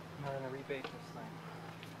we're gonna rebait this thing.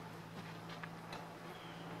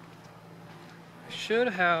 I should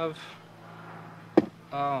have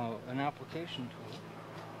an application tool.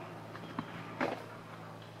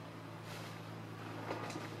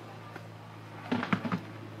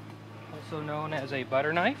 Also known as a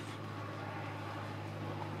butter knife.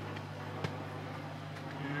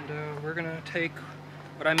 And we're gonna take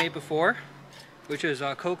what I made before, which is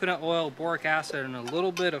coconut oil, boric acid, and a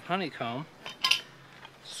little bit of honeycomb.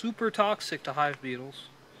 Super toxic to hive beetles.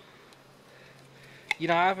 You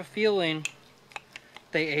know, I have a feeling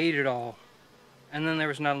they ate it all, and then there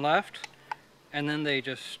was none left, and then they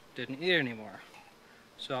just didn't eat it anymore.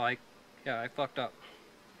 So I fucked up.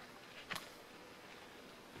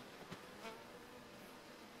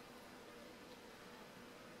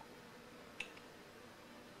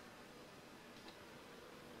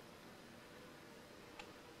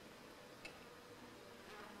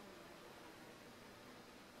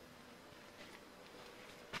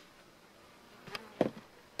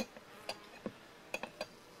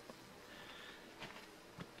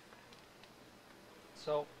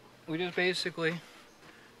 So we just basically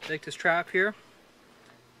take this trap here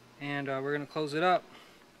and we're going to close it up.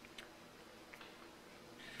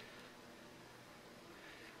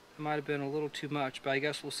 It might have been a little too much, but I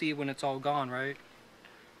guess we'll see when it's all gone, right?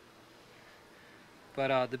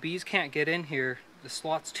 But the bees can't get in here. The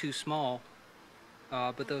slot's too small,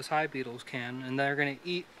 but those hive beetles can, and they're going to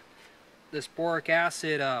eat this boric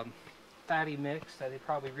acid fatty mix that they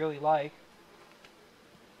probably really like.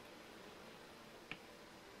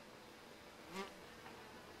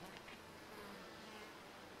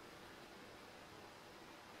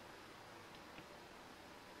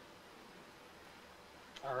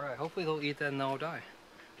 Alright, hopefully they'll eat that and they'll die.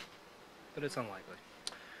 but it's unlikely.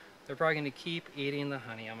 They're probably going to keep eating the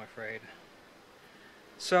honey, I'm afraid.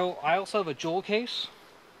 So I also have a jewel case.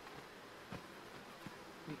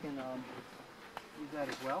 You can use that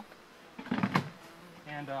as well.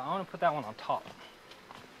 And I want to put that one on top.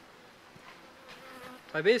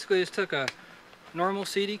 So I basically just took a normal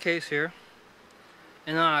CD case here,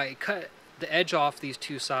 and then I cut the edge off these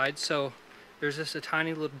two sides, so there's just a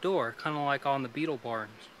tiny little door, kind of like on the beetle barns.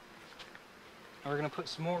 And we're going to put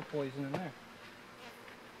some more poison in there.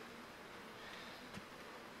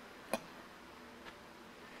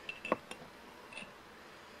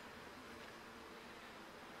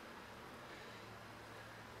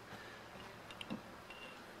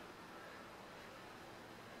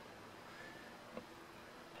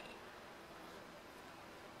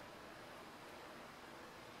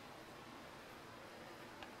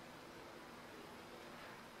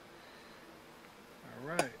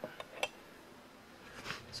 Alright.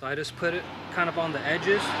 So I just put it kind of on the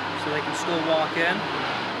edges so they can still walk in.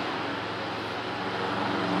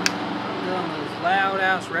 Those loud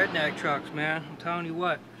ass redneck trucks, man. I'm telling you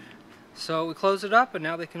what. So we close it up and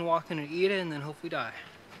now they can walk in and eat it and then hopefully die.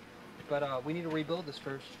 But we need to rebuild this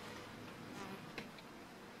first.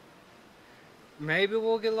 Maybe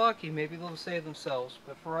we'll get lucky, maybe they'll save themselves.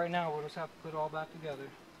 But for right now we'll just have to put it all back together.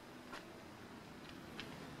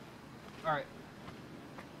 Alright.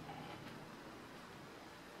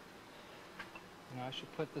 Now I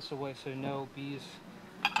should put this away so no bees.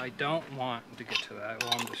 I don't want to get to that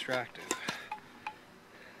while I'm distracted.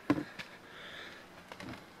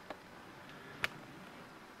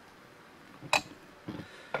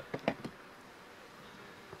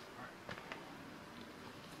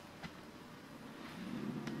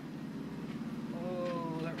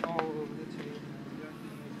 Oh, they're all over the table.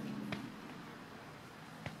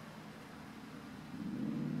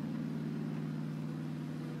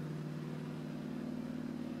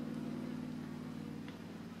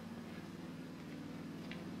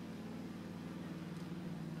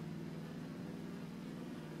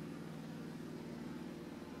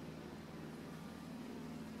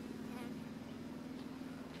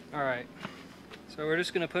 Alright, so we're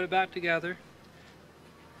just going to put it back together.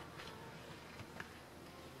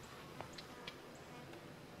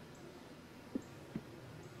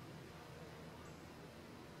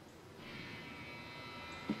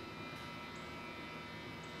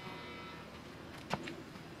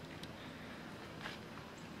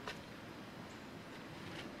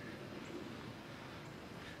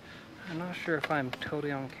 I'm not sure if I'm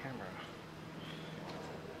totally on camera.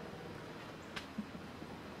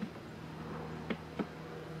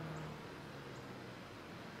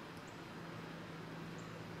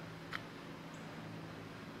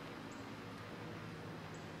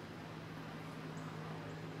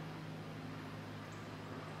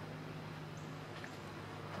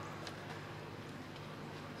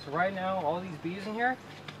 So right now, all these bees in here,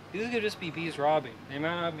 these could just be bees robbing. They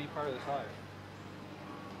might not be part of this hive.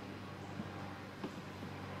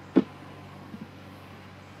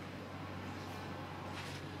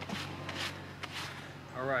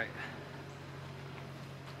 Alright.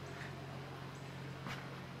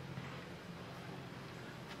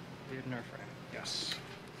 Leave nerf right. Yes.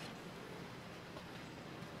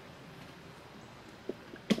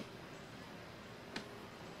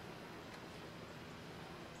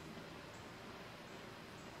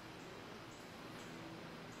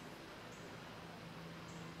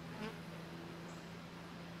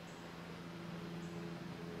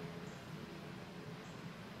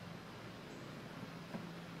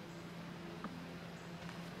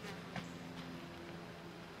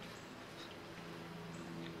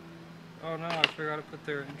 Oh no, I forgot to put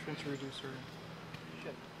their entrance reducer in.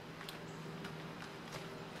 Shit.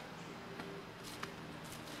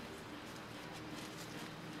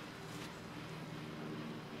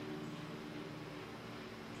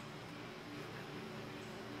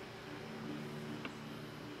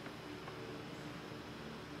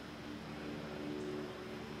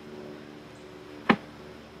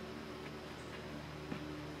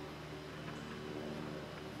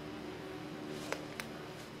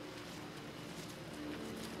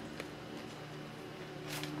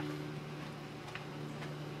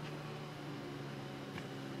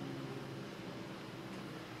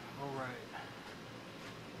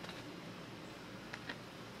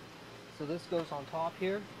 So this goes on top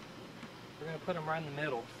here. We're going to put them right in the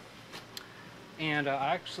middle. And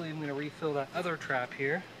actually I'm going to refill that other trap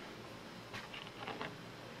here.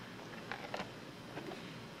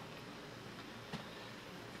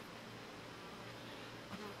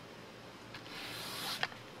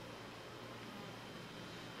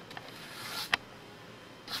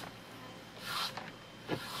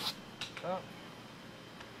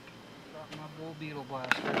 beetle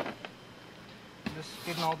blaster. I'm just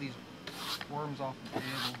getting all these worms off the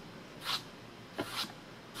table.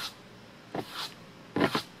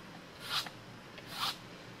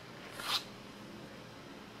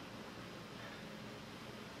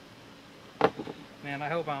 Man, I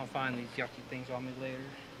hope I don't find these yucky things on me later.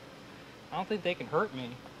 I don't think they can hurt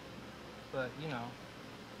me, but you know,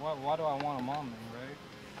 why do I want them on me, right?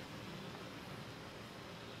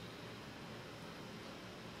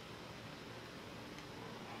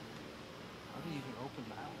 How do you even open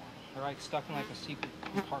that one? They're like stuck in like a secret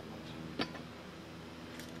compartment.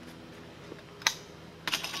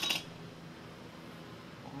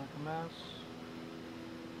 Don't make a mess.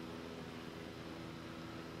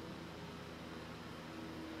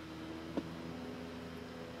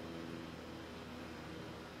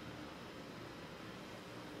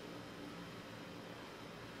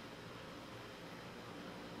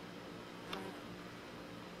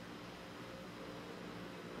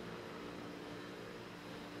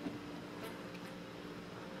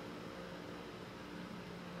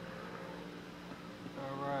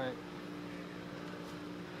 Alright.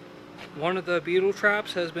 One of the beetle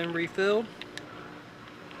traps has been refilled.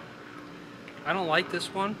 I don't like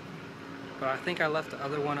this one, but I think I left the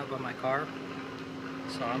other one up by my car.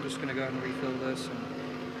 So I'm just going to go ahead and refill this.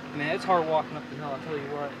 And, man, it's hard walking up the hill, I'll tell you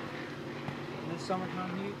what. In this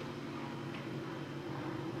summertime heat,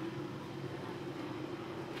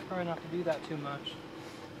 try not to do that too much.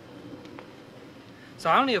 So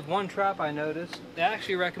I only have one trap, I noticed. They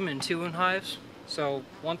actually recommend 2 in hives. So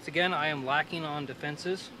once again, I am lacking on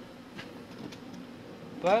defenses.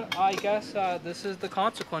 But I guess this is the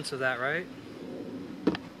consequence of that, right?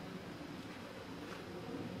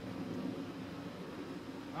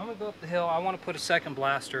 I'm gonna go up the hill. I want to put a second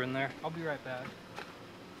blaster in there. I'll be right back.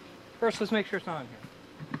 First, let's make sure it's not in here.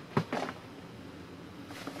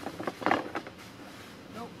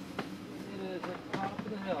 Nope. It is at the top of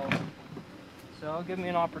the hill. So it'll give me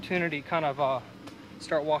an opportunity to kind of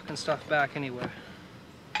start walking stuff back anyway.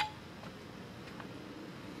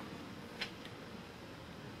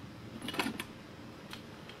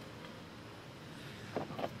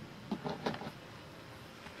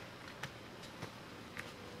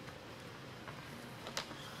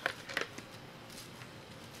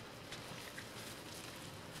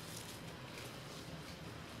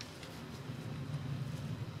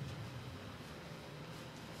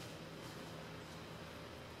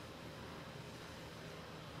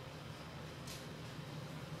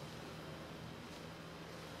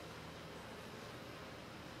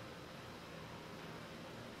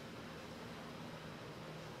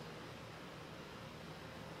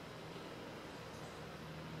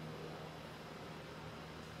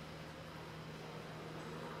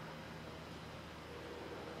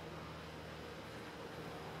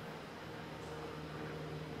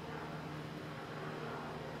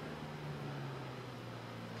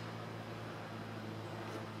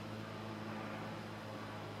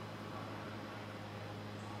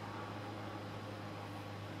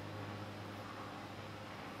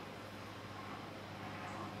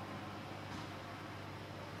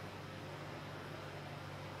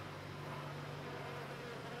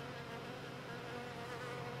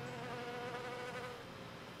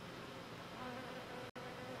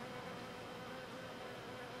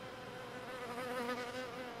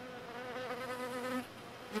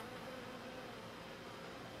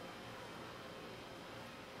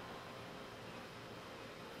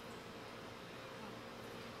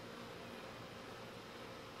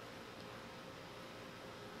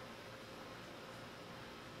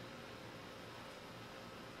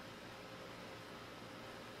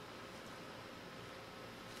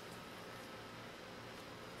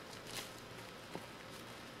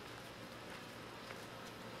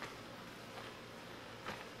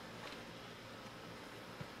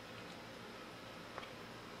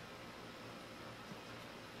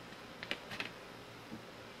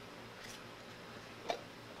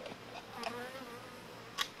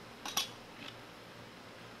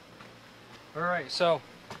 Alright, so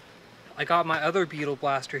I got my other beetle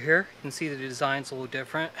blaster here. You can see the design's a little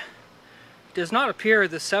different. It does not appear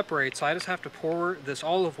this separates, so I just have to pour this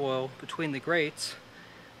olive oil between the grates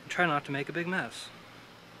and try not to make a big mess.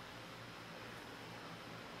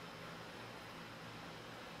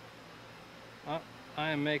 I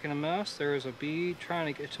am making a mess. There is a bee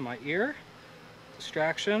trying to get to my ear.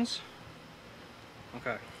 Distractions.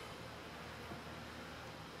 Okay.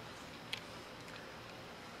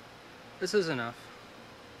 This is enough.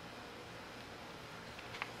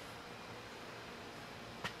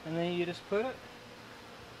 And then you just put it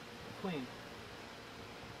clean.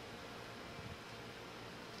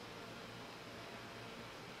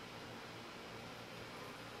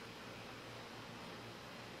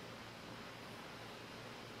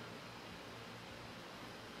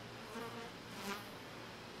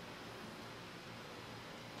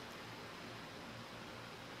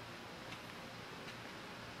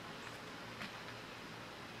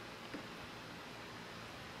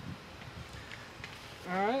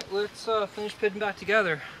 Alright, let's finish putting back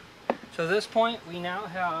together. So at this point, we now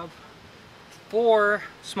have 4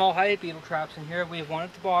 small hive beetle traps in here. We have one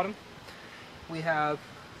at the bottom. We have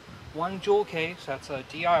one jewel case, that's a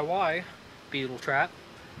DIY beetle trap.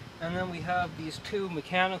 And then we have these 2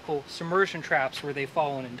 mechanical submersion traps where they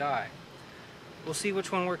fall in and die. We'll see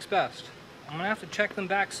which one works best. I'm going to have to check them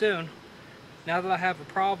back soon. Now that I have a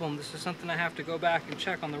problem, this is something I have to go back and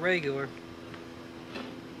check on the regular.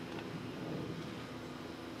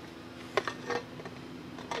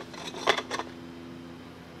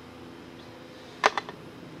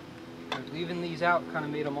 Leaving these out kind of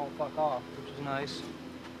made them all fuck off, which is nice.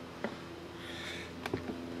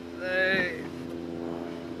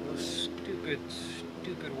 Those stupid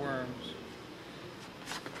worms.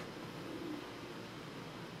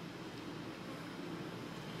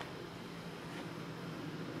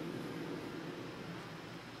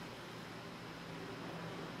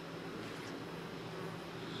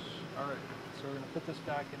 Alright, so we're going to put this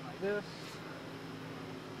back in like this.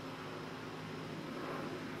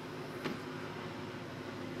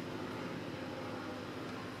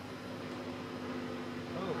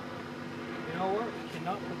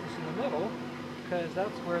 Not put this in the middle because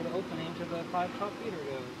that's where the opening to the 5-top feeder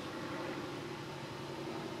goes.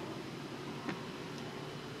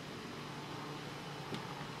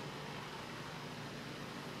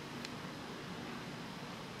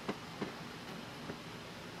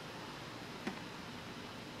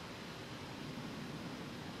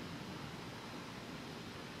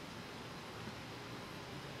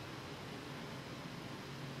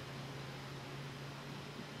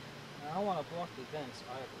 I don't want to block the vents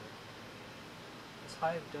either. This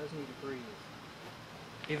hive does need to breathe.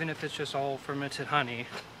 Even if it's just all fermented honey,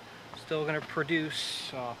 still going to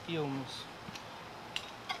produce fumes.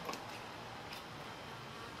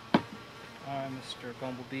 Alright, Mr.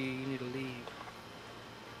 Bumblebee, you need to leave.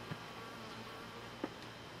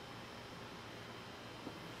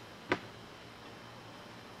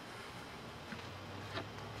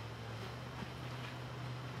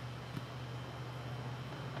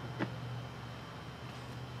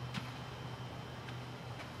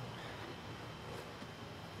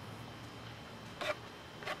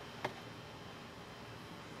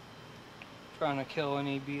 Trying to kill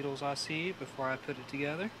any beetles I see before I put it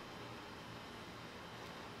together.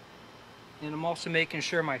 And I'm also making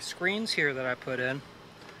sure my screens here that I put in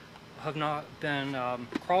have not been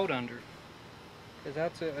crawled under. Because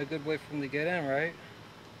that's a good way for them to get in, right?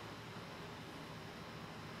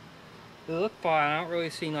 They look fine. I don't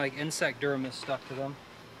really see like insect dermis stuck to them.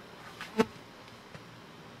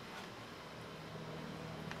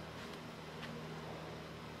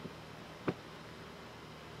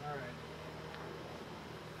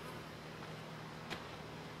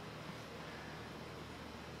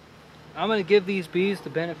 I'm going to give these bees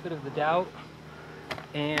the benefit of the doubt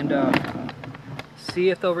and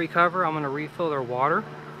see if they'll recover. I'm going to refill their water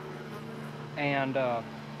and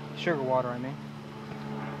sugar water, I mean.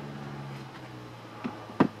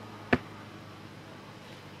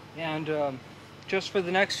 And just for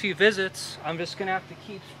the next few visits, I'm just going to have to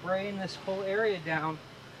keep spraying this whole area down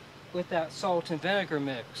with that salt and vinegar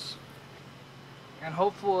mix. And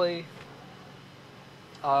hopefully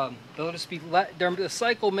they'll just be the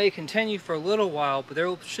cycle may continue for a little while, but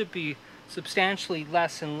there should be substantially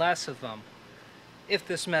less and less of them if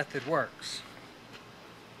this method works.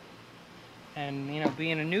 And you know,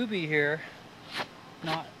 being a newbie here,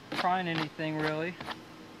 not trying anything really,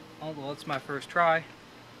 although it's my first try,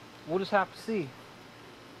 we'll just have to see.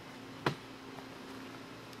 So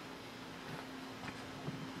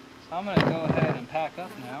I'm going to go ahead and pack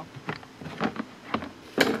up now.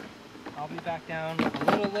 I'll be back down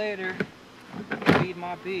a little later to feed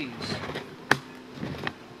my bees.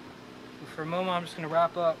 For a moment, I'm just going to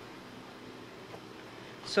wrap up.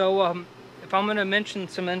 So, if I'm going to mention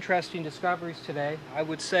some interesting discoveries today, I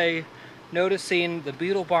would say noticing the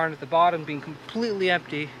beetle barn at the bottom being completely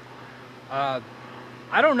empty. I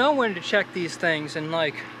don't know when to check these things, and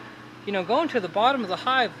like, you know, going to the bottom of the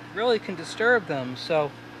hive really can disturb them.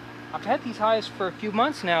 So, I've had these hives for a few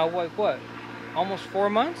months now, like what, almost 4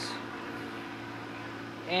 months?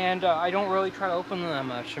 And I don't really try to open them that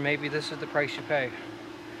much, or maybe this is the price you pay.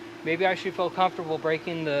 Maybe I should feel comfortable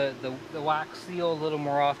breaking the wax seal a little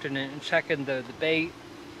more often and checking the bait,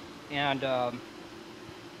 and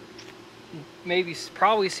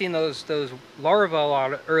probably seeing those larvae a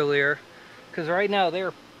lot earlier, because right now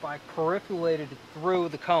they're like peripheral through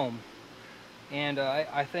the comb. And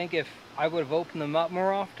I think if I would have opened them up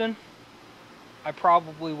more often, I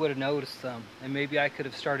probably would have noticed them, and maybe I could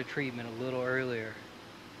have started treatment a little earlier.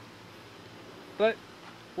 But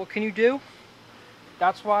what can you do?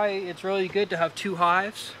 that's why it's really good to have 2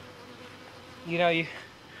 hives. You know,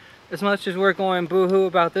 as much as we're going boo-hoo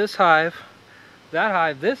about this hive,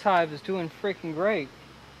 this hive is doing freaking great.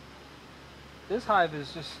 This hive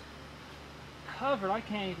is just covered. I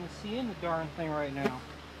can't even see in the darn thing right now.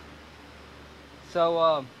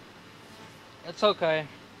 So, it's okay.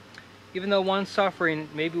 Even though one's suffering,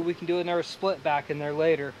 maybe we can do another split back in there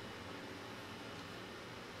later.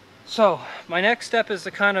 So, my next step is to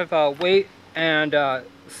kind of wait and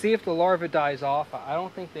see if the larva dies off. I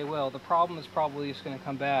don't think they will. The problem is probably just going to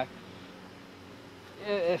come back.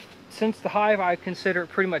 Since the hive, I consider it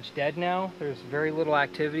pretty much dead now. There's very little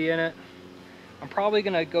activity in it. I'm probably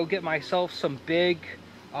going to go get myself some big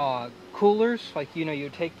coolers. Like, you know, you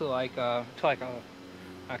take to like a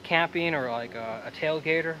camping or like a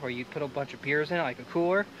tailgater where you put a bunch of beers in it, like a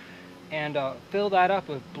cooler, and fill that up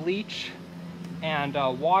with bleach and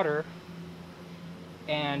water,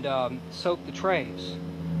 and soak the trays.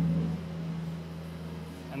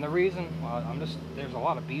 And the reason, well, there's a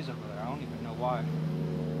lot of bees over there. I don't even know why.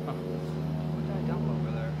 Huh. What did I dump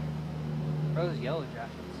over there? What are those yellow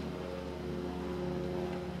jackets?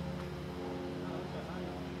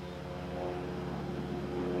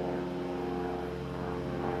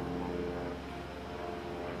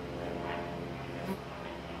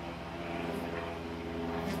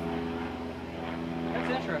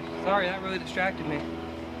 Sorry, that really distracted me.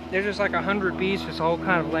 There's just like 100 bees just all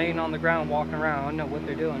kind of laying on the ground, walking around. I don't know what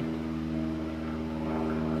they're doing.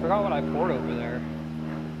 Forgot what I poured over there.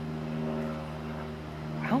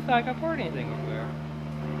 I don't think I poured anything over there.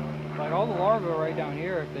 Like all the larvae are right down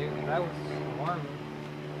here. If that was alarming.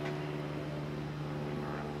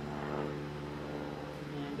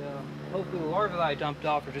 And hopefully the larvae that I dumped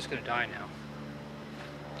off are just gonna die now,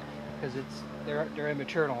 because they're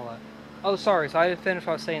immature and all that. Oh, sorry, so I didn't finish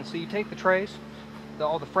what I was saying. So you take the trays,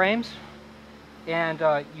 all the frames, and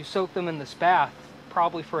you soak them in this bath,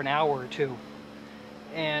 probably for an hour or two.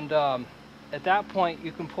 And at that point,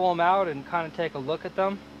 you can pull them out and kind of take a look at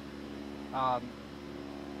them. I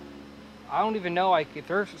don't even know, like, if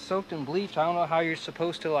they're soaked in bleach, I don't know how you're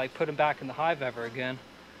supposed to, like, put them back in the hive ever again.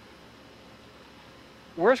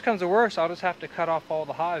 Worst comes to worst, I'll just have to cut off all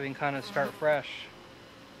the hive and kind of start fresh.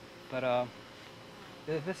 But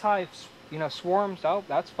if this hive, you know, swarms out,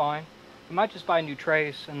 that's fine. I might just buy new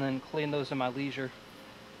trays and then clean those in my leisure,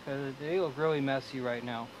 because they look really messy right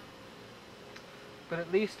now. But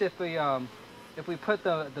at least if we put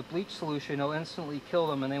the bleach solution, it'll instantly kill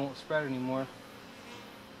them and they won't spread anymore.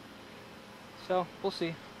 So we'll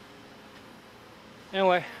see.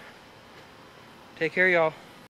 Anyway, take care, y'all.